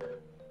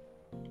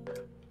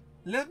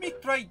 Let me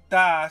try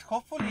that.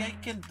 Hopefully I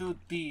can do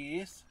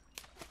this.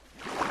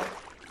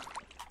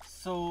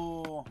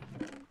 So...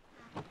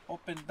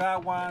 Open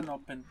that one,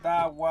 open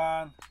that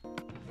one.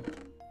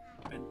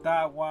 Open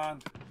that one.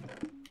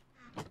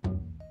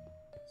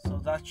 So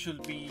that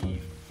should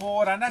be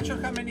 4. I'm not sure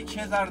how many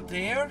chests are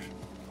there.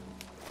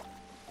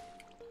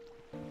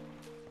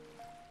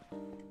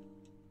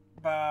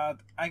 But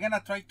I'm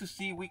gonna try to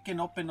see if we can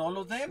open all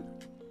of them.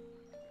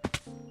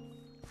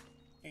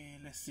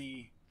 Let's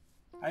see.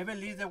 I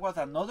believe there was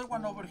another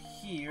one over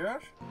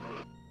here.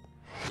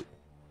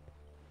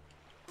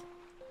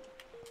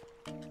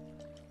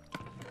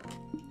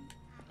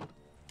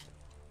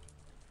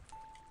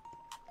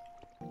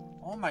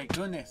 Oh my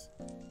goodness.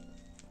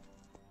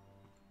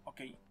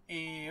 Okay,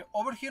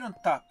 over here on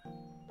top.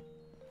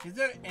 Is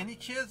there any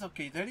chest?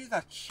 Okay, there is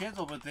a chest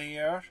over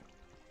there.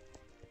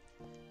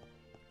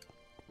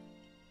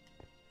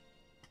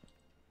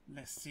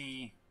 Let's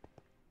see.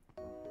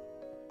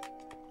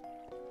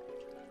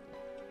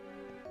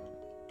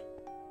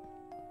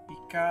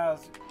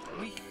 Because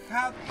we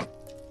have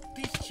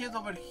this chest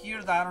over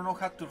here that I don't know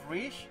how to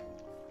reach.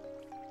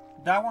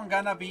 That one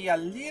gonna be a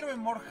little bit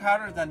more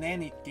harder than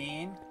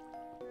anything.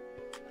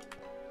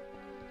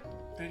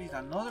 There is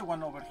another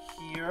one over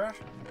here.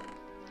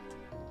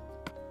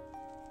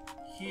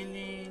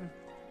 Healing.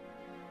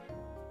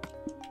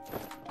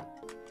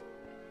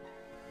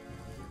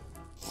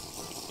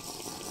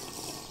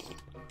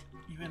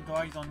 Even though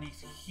I don't need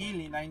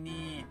healing, I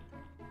need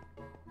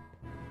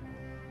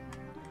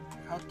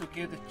how to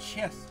get the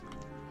chest.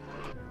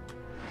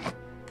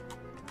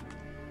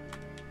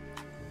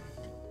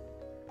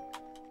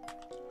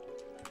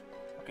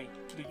 Okay,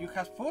 do you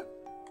have food?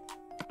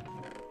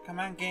 Come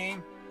on,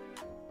 game.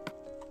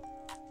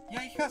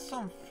 Yeah, it has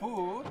some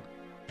food.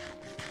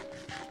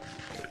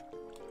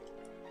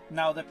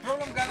 Now the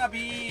problem gonna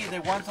be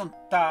the ones on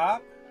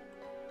top.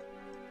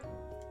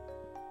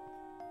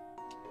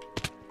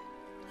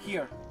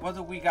 Here, what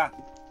do we got?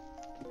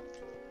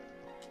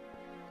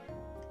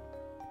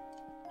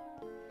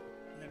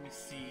 Let me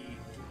see.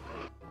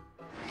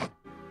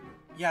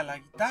 Yeah,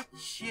 like that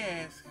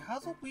chest. How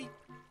do we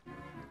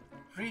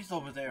reach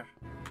over there?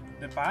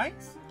 The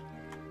vines?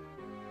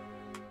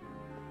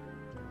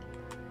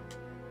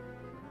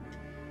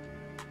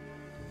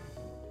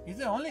 It's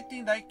the only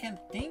thing that I can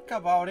think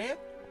about it.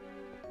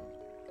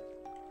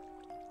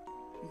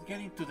 It's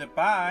getting to the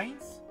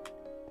vines.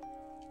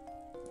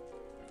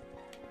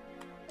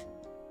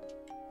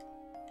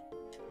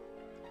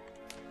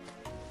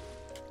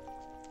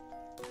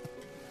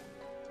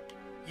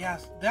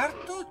 Yes, there are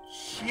 2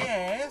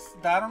 chests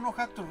that I don't know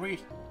how to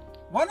reach.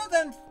 One of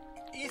them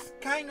is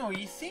kind of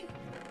easy,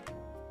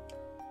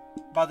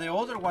 but the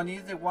other one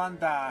is the one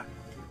that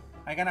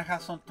I'm gonna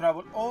have some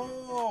trouble.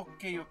 Oh,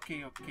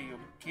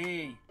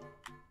 okay.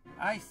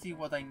 I see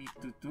what I need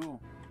to do.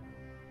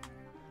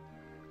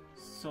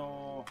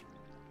 So...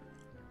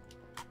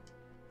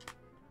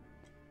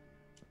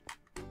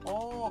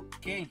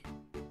 Okay.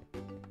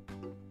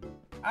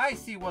 I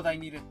see what I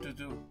needed to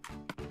do.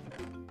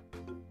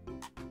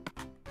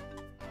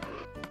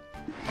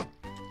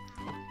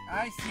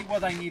 I see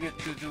what I needed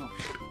to do.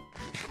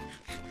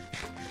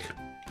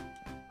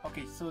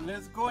 Okay, so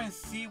let's go and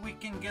see if we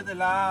can get the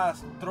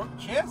last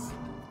chest.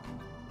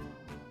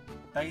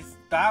 That is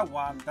that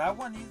one. That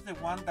one is the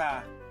one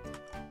that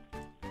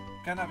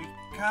gonna be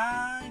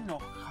kind of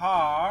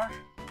hard.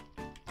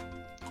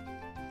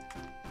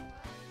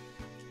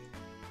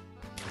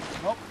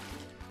 Nope.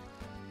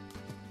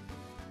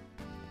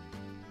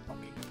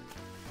 Okay.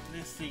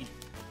 Let's see.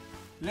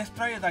 Let's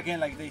try it again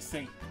like they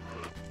say.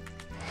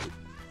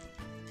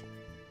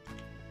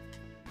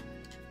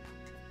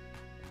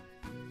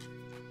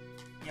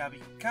 Yeah,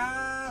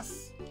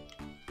 because...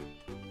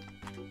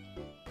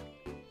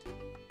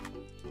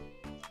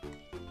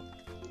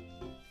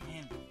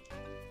 Man.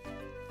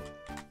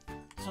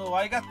 So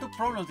I got two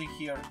problems in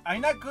here.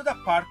 I'm not good at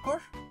parkour.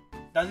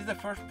 That is the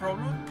first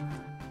problem.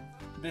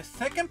 The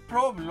second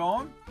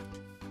problem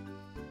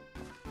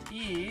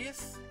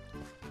is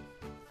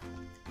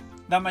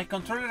that my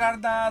controllers are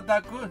not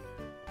that good.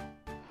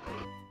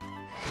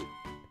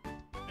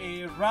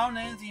 A round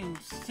ends in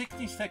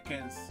 60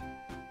 seconds.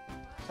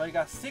 So I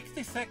got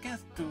 60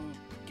 seconds to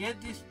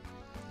get this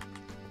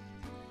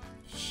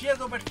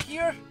shit over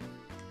here.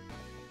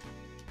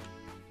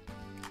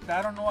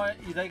 I don't know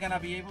if I'm gonna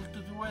be able to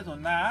do it or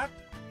not.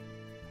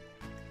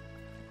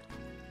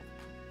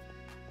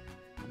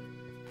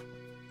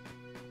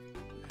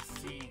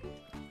 Let's see.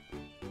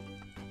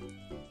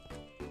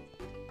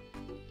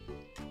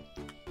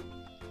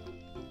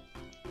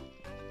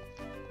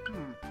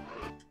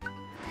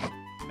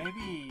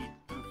 Maybe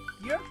through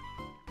here?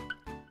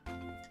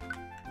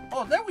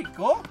 Oh, there we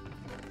go!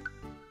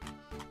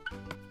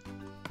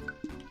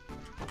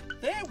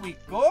 There we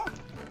go!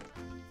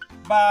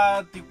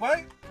 But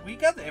what? We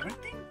got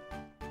everything?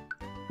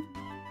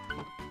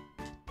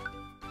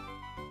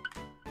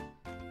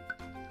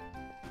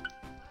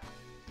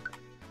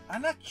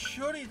 I'm not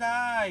sure if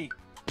I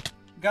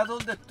got all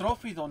the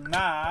trophies or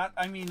not.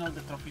 I mean all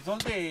the trophies, all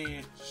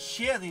the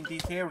shit in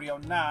this area or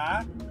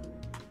not.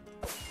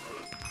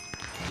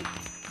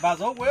 But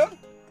oh well.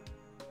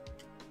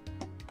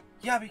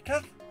 Yeah,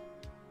 because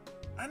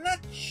I'm not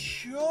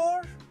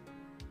sure.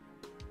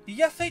 Did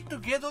you say to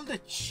get all the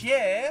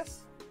chests?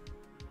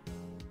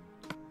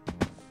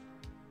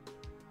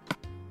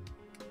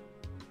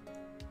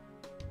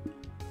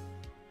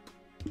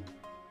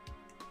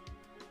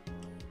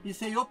 You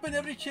say open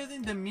every chest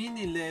in the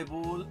mini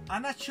level.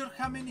 I'm not sure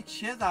how many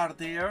chests are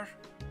there.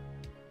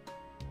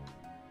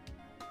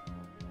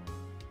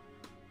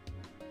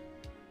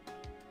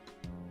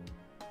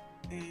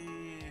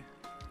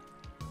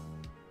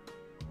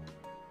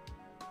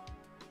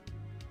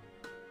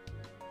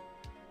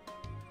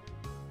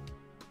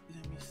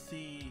 Let me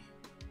see.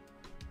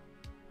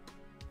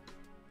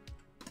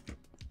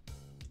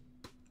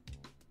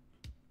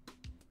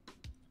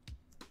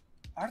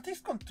 Are these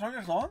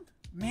controllers on?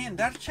 Man,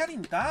 they're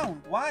shutting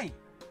down. Why?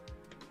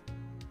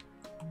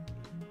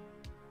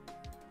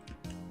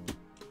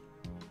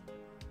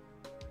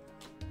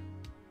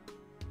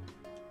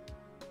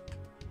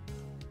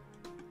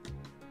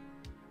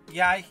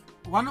 Yeah,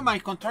 one of my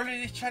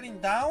controllers is shutting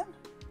down.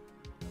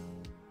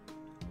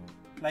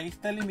 Like it's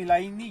telling me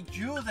like I need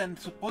juice and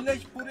supposedly I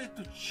put it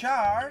to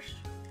charge.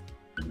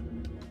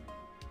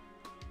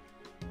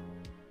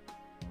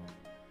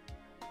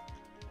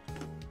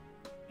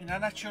 And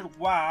I'm not sure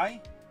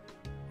why.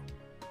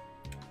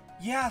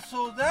 Yeah,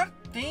 so there are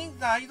things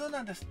that I don't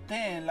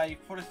understand.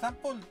 Like, for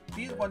example,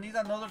 this one is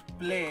another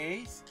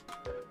place.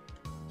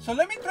 So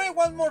let me try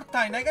one more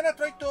time. I'm gonna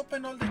try to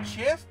open all the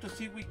chests to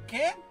see if we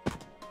can.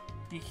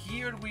 And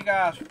here we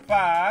got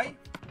 5.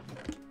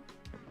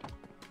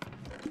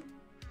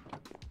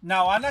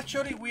 Now, I'm not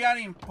sure if we are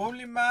in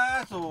public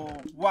mass or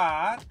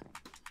what.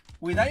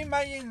 Without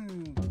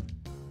imagine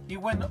it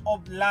went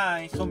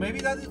offline. So maybe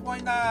that is why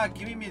not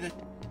giving me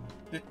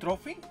the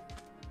trophy.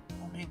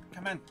 Oh man,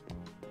 come on.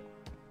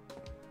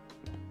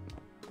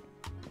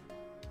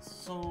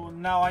 So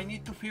now I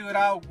need to figure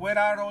out where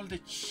are all the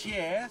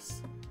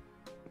chests.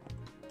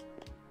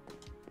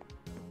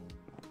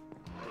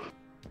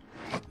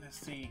 Let's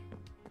see.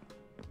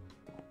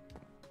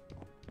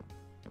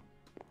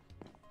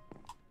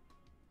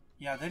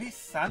 Yeah, there is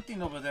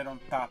something over there on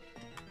top.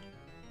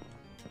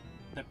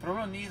 The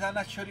problem is I'm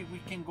not sure if we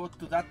can go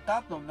to that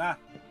top or not.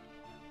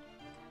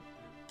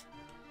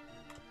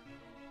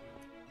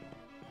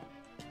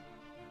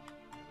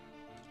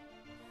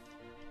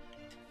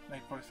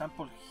 Like for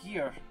example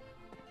here.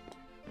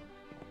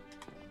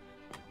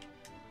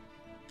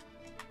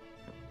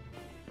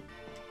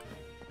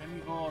 Let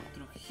me go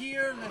through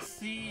here, let's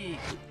see.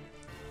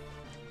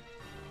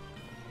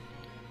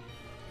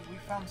 We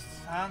found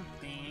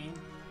something.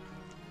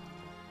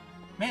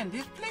 Man,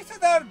 these places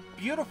are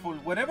beautiful,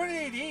 whatever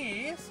it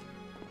is.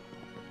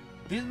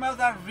 These maps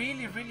are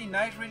really, really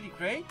nice, really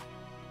great.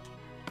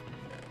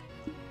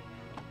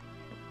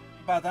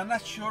 But I'm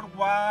not sure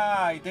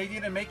why they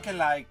didn't make it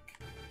like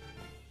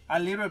a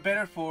little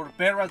better for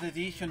Barrett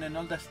edition and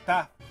all that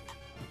stuff.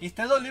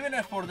 Instead of leaving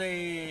it for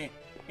the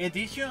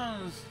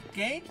editions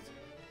games,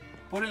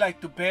 put it like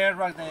to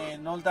Barrett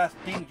and all that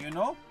thing, you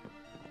know?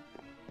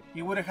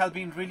 It would have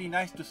been really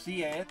nice to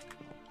see it.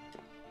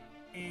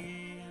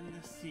 And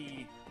let's see.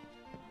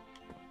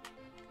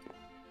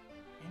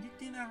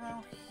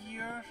 around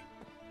here?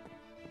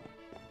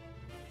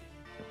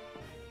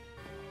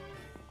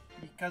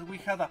 Because we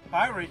had a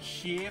pirate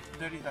ship.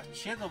 There is a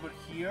shed over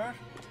here.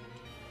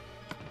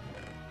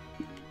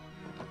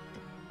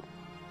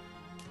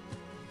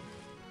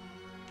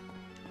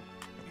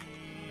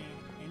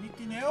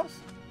 Anything else?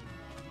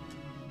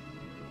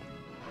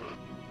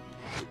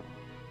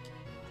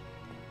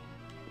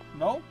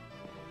 No?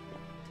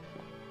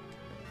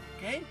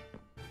 Okay.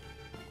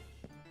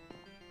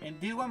 And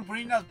this one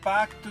brings us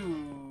back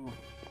to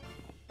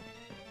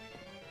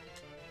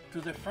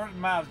the first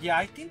map. Yeah,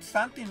 I think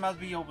something must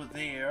be over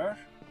there.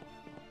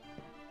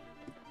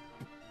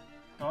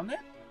 Don't it?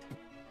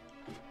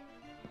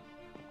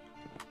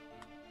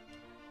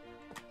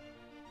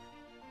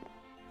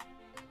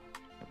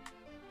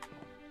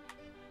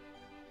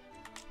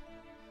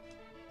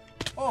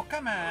 Oh,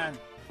 come on!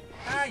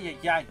 Ay,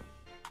 ay, ay.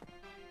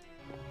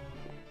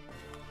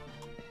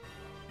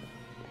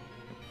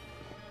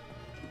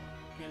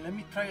 Okay, let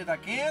me try it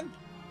again.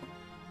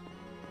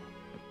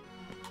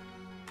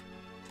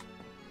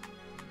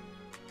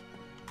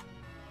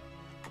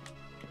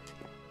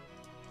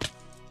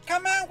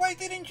 Come on, why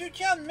didn't you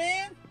jump,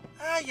 man?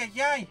 Ay,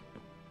 ay, ay.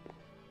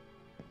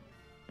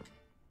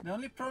 The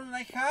only problem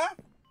I have,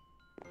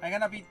 I'm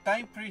gonna be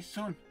dying pretty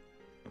soon.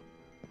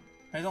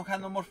 I don't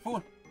have no more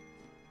food.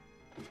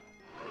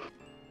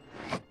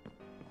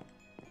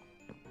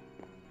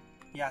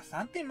 Yeah,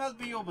 something must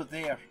be over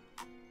there.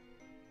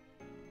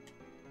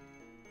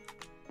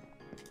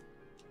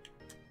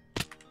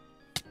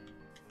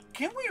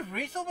 Can we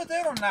reach over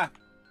there or not?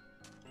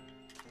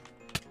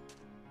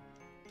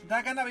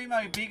 That's gonna be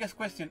my biggest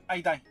question.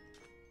 I die.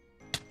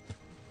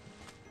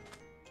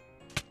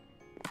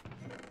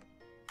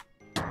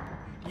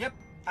 Yep,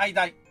 I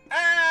die.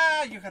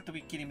 Ah, you have to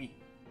be kidding me.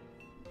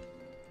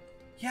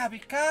 Yeah,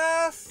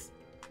 because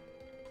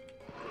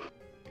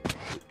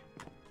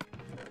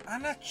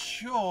I'm not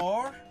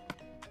sure.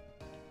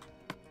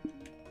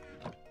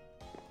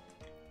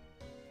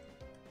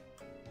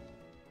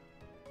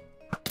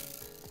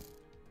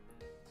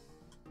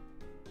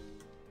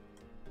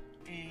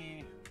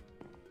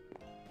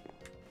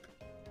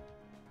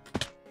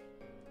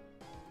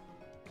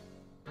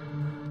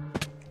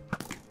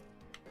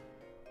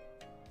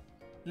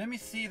 Let me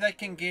see if I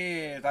can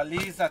get at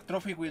least a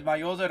trophy with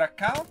my other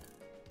account.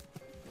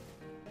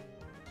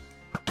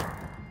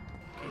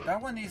 Okay,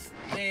 that one is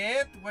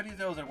dead. Where is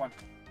the other one?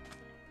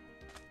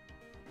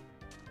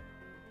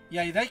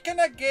 Yeah, if I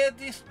cannot get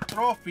this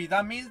trophy,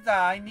 that means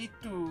that I need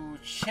to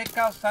check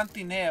out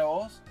something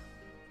else.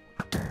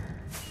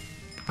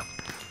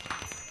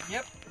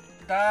 Yep,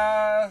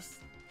 that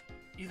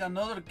is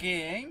another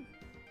game.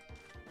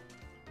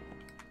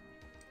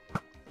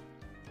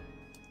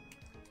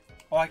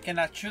 Oh, I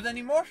cannot shoot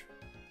anymore?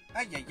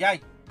 Ay, ay,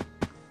 ay.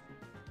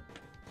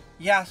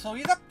 Yeah, so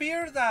it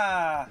appears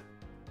that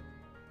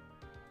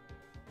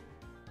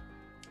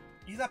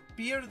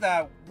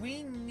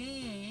we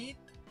need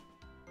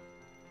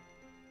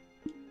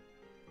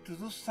to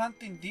do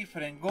something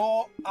different.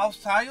 Go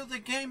outside of the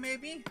game,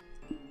 maybe?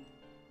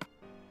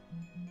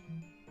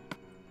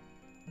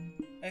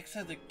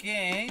 Exit the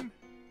game.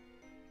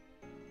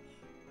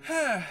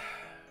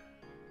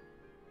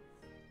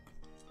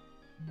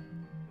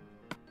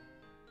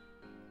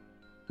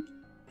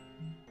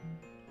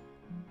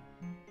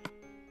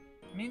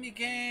 Mini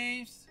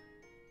games,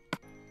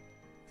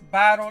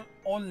 battle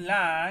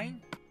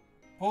online,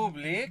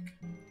 public,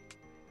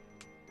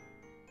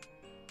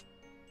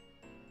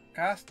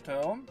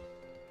 custom.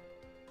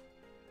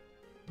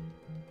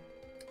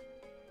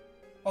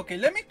 Okay,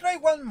 let me try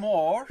one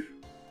more.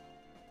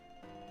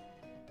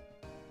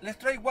 Let's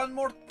try one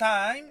more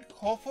time.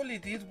 Hopefully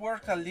this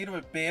works a little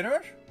bit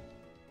better.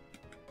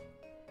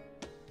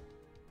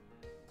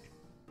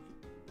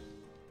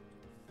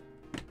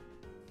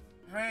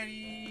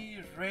 Ready,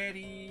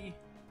 ready,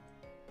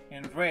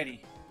 and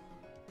ready.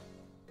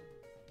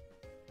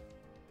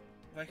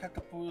 Do I have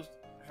to push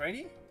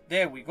ready?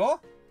 There we go.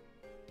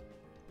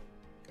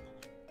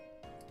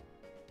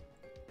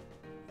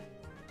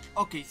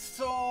 Okay,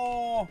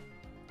 so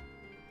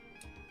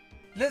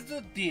let's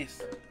do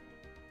this.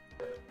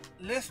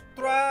 Let's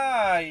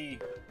try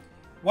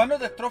one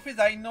of the trophies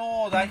I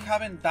know that I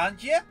haven't done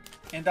yet,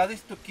 and that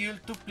is to kill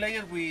 2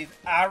 players with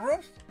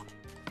arrows.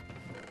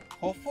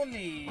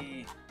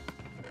 Hopefully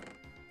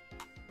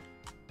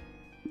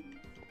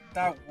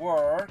that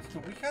works. Do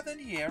we have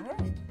any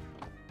arrows?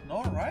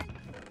 No, right?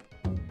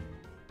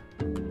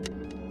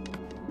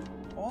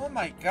 Oh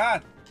my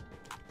god.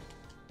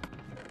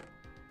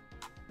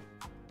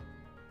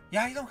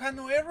 Yeah, I don't have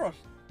no arrows.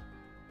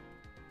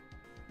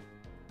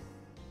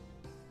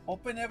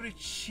 Open every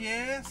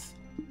chest.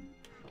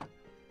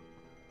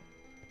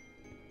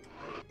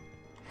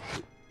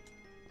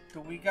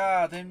 Do we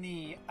got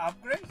any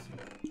upgrades?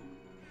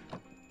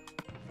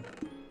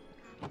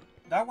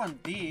 That one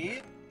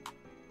did.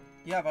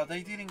 Yeah, but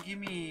they didn't give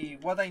me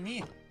what I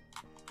need.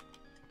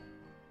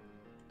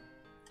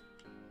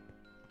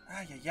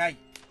 Ay, ay, ay.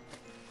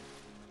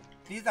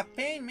 This is a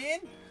pain, man.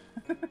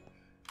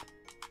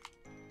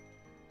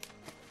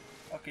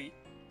 Okay,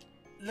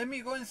 let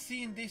me go and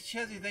see in this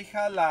chest if they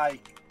have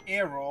like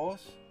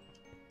arrows.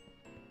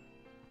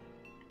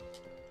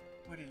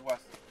 Where it was?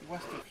 It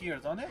was to here,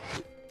 don't it?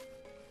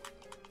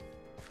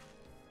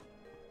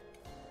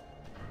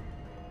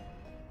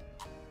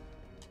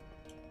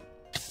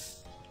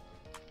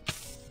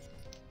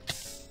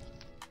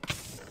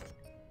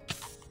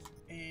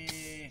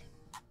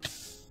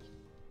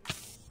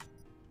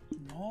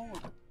 No,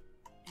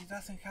 it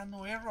doesn't have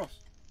no arrows.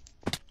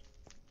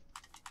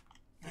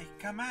 Like,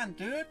 come on,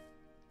 dude.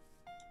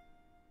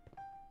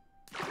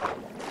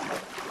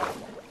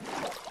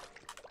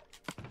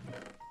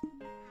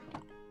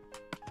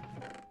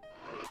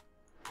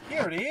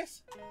 Here it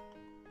is.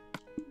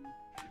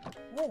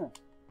 Whoa.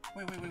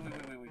 Wait.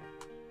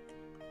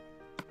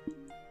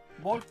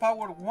 Ball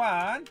power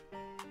 1.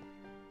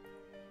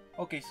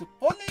 Okay,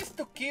 supposedly is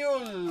to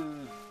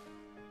kill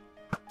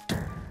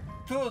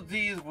 2 of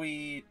these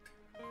with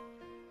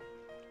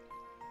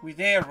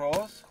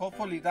arrows.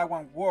 Hopefully that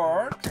one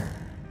works.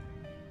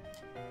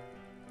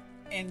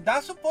 And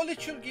that supposedly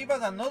should give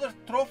us another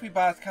trophy,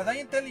 but as I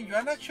am telling you,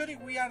 I'm not sure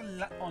if we are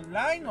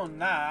online or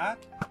not.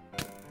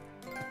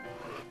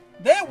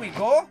 There we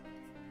go.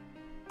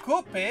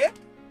 Coop it.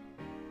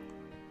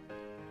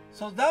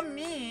 So that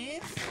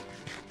means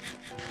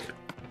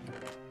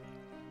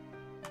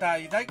that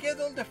if I get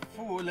all the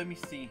food, let me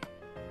see.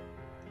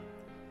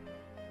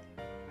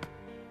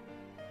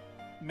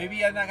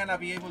 Maybe I'm not gonna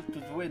be able to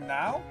do it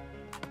now.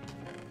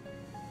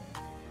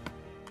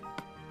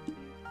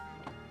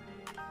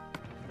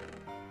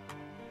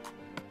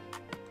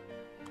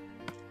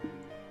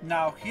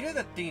 Now, here's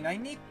the thing. I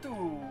need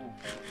to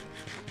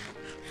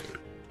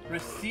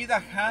receive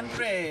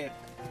 100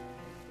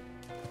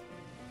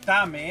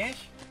 damage.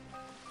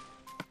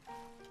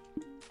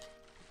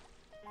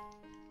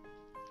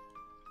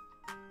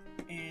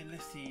 And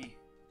let's see.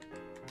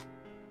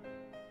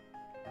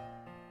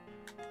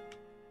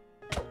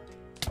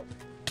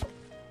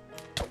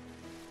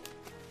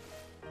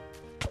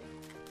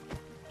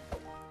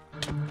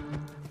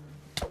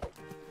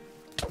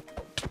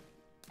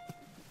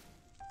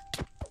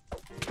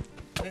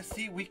 Let's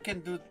see if we can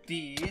do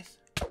this.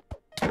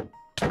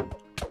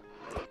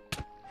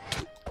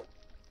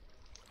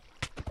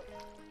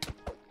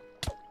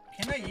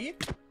 Can I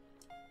eat?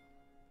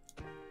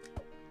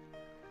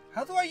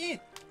 How do I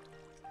eat?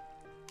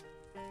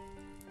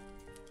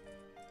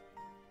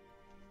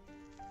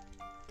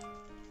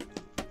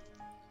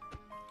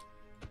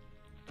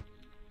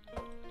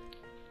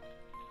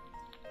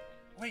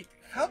 Wait,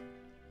 how?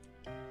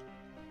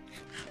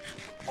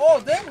 Oh,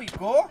 there we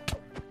go.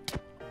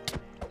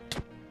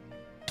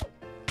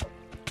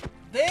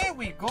 There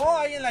we go.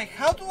 I am like,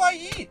 how do I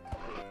eat?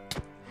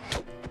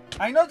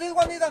 I know this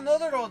one is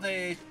another of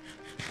the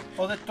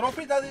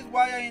trophy. That is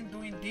why I am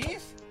doing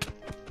this.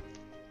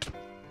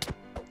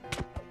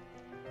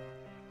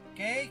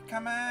 Okay,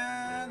 come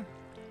on.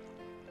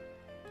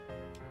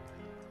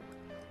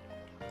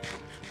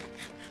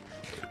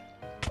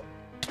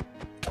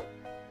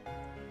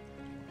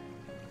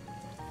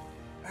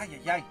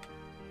 Ay.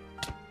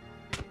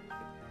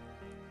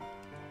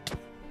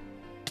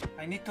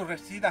 I need to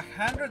receive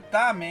 100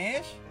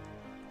 damage,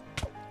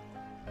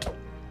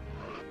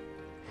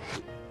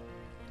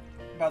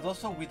 but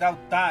also without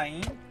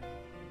dying.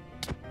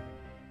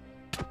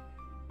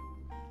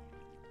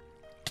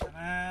 Come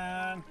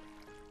on.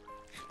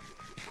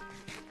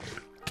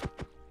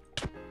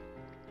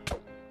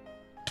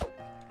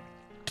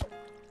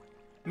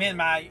 Man,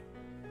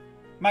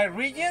 my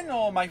region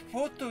or my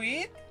food to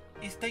eat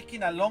is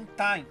taking a long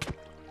time.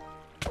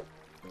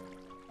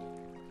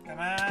 Come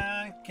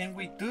on, can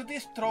we do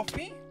this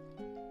trophy?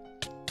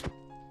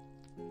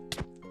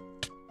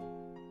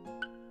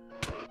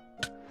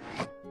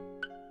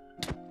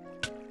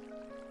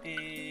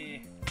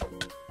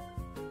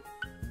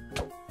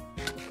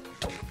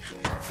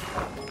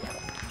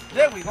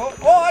 There we go.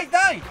 Oh, I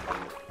died!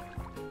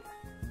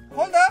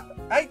 Hold up,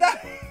 I died!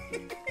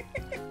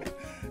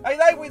 I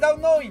died without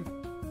knowing.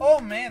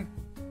 Oh man.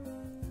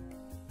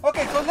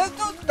 Okay, so let's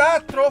do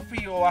that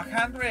trophy of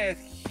 100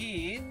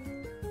 hit.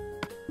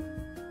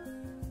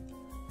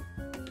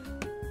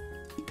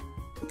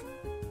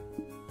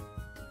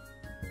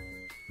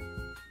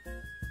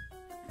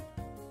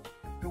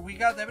 Do we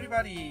got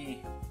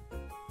everybody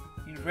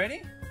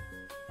ready?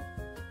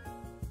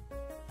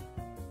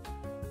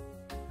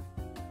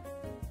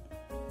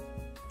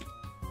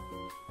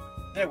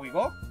 There we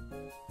go.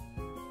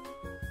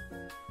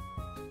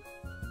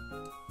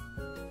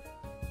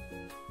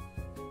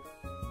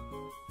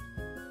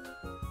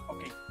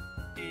 Okay.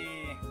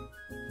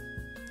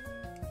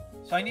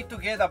 So I need to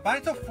get a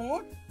bunch of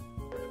food.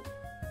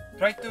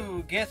 Try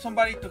to get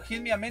somebody to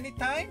hit me many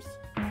times.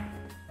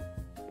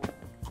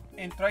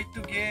 And try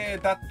to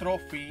get that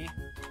trophy.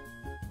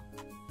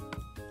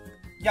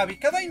 Yeah,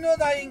 because I know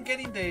that I am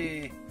getting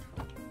the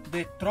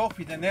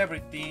trophies and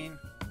everything.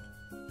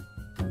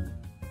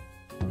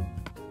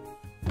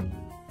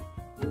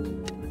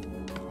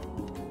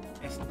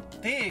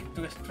 Stick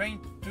to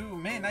strength 2.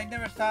 Man, I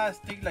never saw a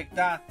stick like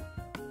that.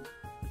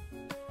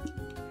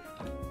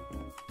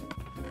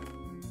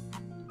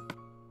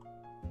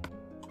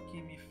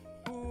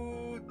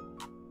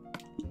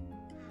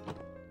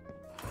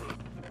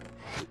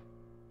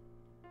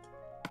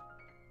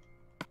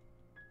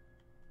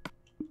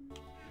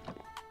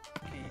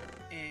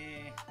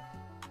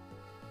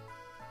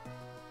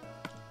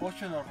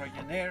 Potion of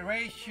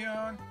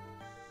regeneration.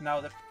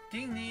 Now the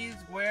thing is,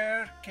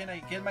 where can I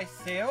get my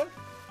sail?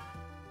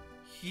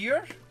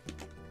 Here?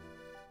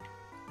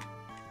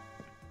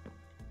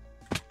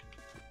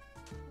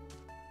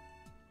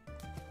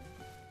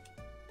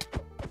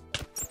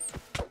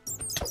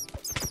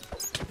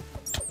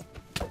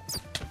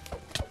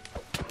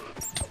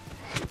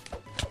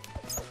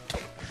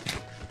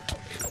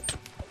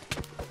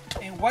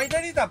 And why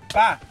there is a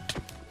bat?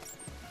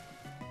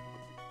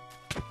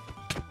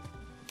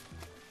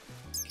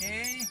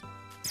 Okay.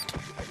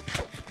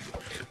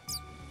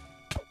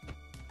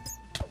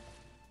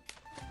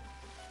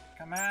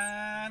 Come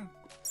on.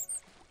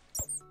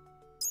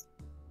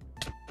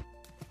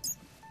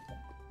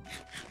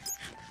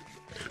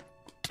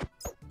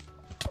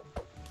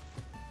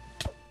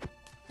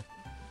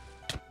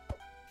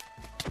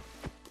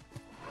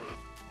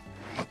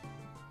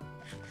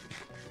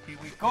 Here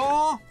we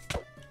go.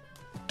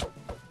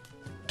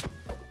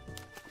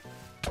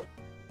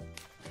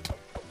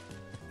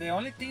 The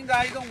only thing that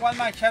I don't want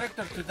my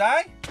character to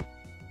die.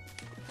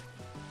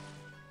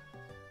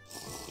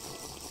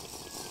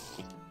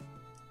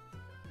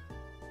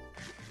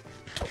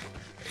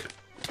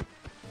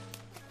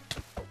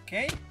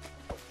 Okay.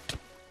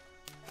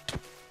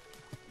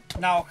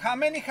 Now, how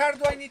many hearts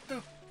do I need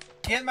to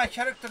get my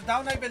character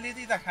down? I believe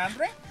it's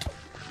 100.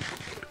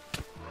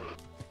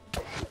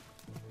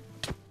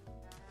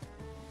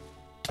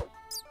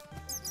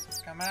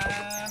 Come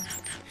on.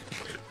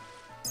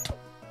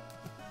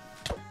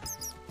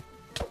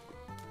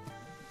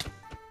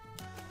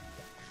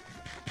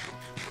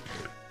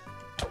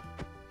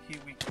 Here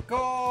we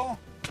go.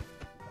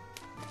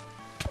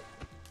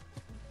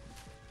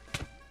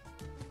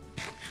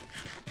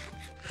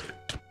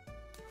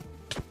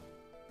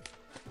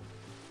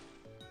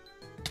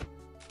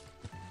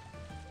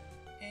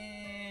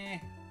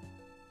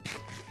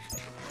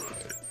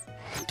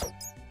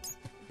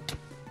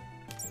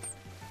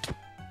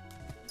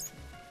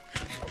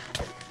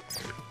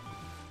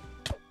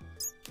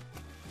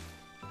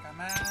 Come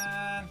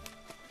on.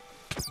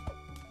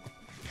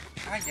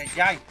 Ay,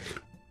 ay, ay.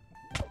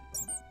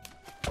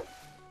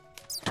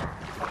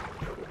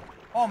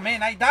 Oh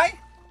man, I died?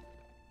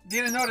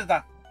 Didn't notice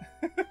that.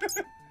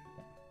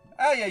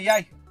 Ay, ay,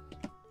 ay.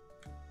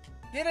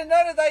 Didn't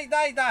notice I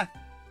died that.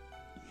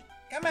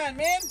 Come on,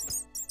 man.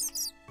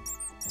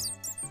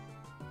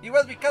 It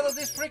was because of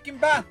this freaking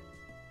bat.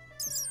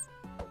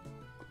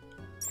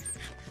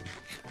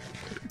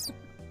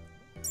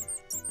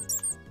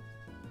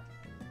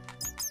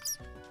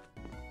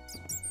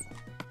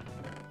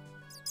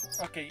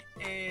 Okay,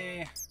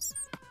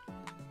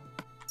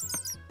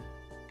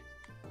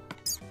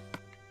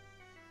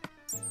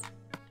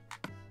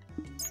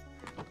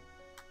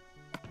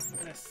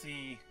 let's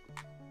see.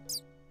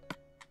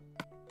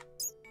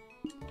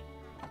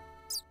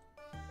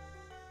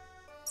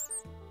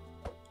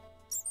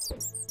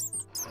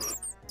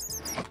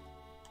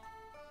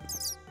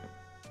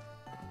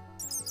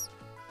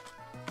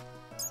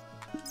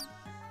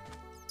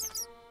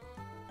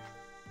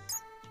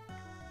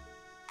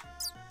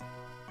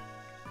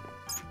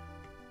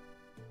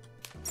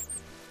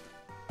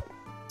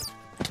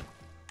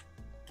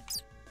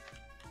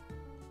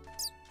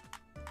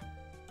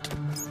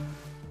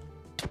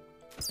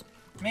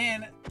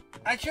 Man,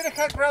 I should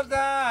have grabbed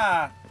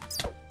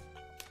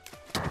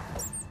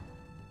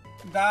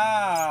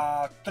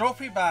the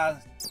trophy bag.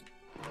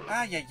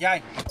 Ay, ay,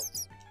 ay.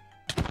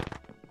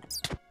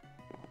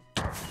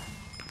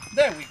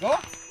 There we go.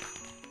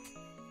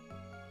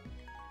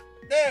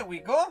 There we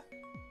go.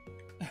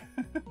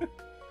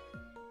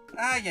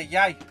 Ay, ay,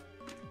 ay.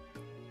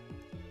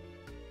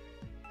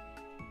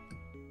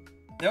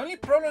 The only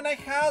problem I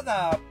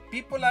have,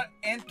 people are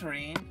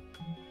entering.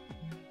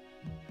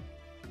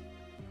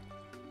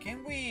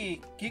 Can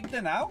we kick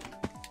them out?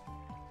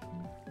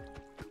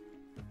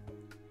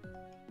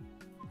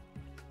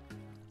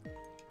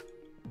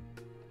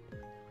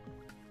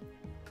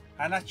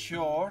 I'm not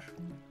sure.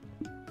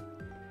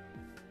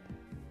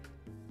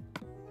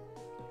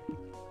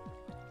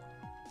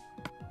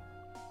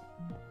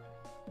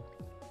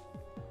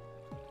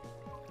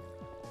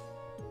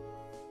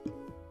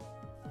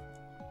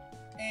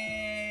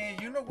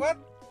 You know what?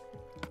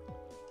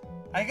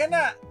 I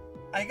gonna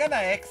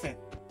exit.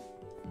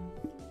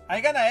 I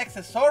gonna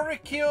exit. Sorry,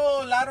 Kill.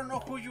 I don't know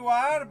who you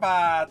are,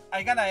 but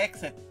I gonna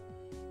exit.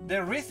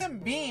 The reason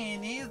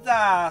being is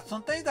that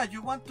sometimes that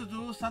you want to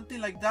do something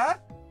like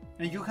that,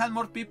 and you have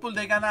more people,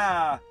 they're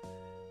not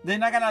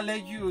gonna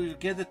let you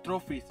get the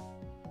trophies.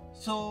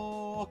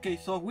 So okay,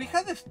 so we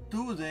have the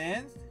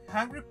students,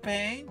 Hungry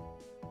Pain,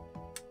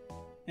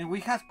 and we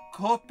have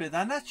Coped.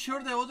 I'm not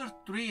sure the other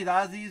three.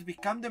 That is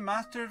Become the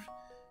Master.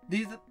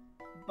 This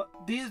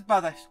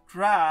but a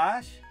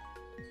Trash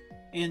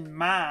in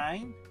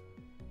Mine.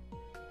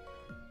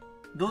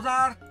 Those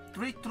are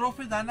 3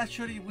 trophies. I'm not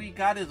sure if we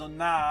got it or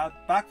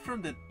not. Back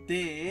from the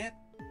Dead.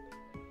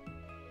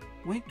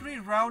 Win 3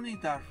 rounds in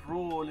the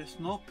roll.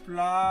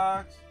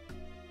 Snowplugs.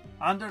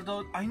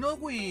 Underdog. I know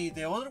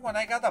the other one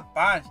I got a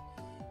bunch.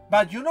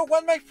 But you know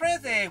what, my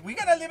friends? We're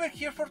gonna leave it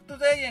here for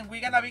today, and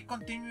we're gonna be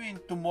continuing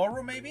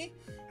tomorrow, maybe.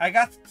 I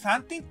got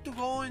something to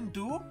go and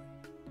do.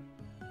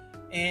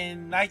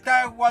 And I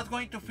thought I was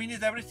going to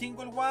finish every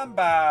single one,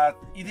 but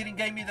it didn't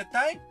give me the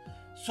time.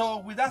 So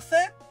with that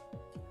said,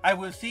 I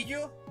will see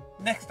you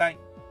next time.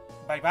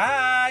 Bye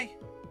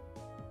bye.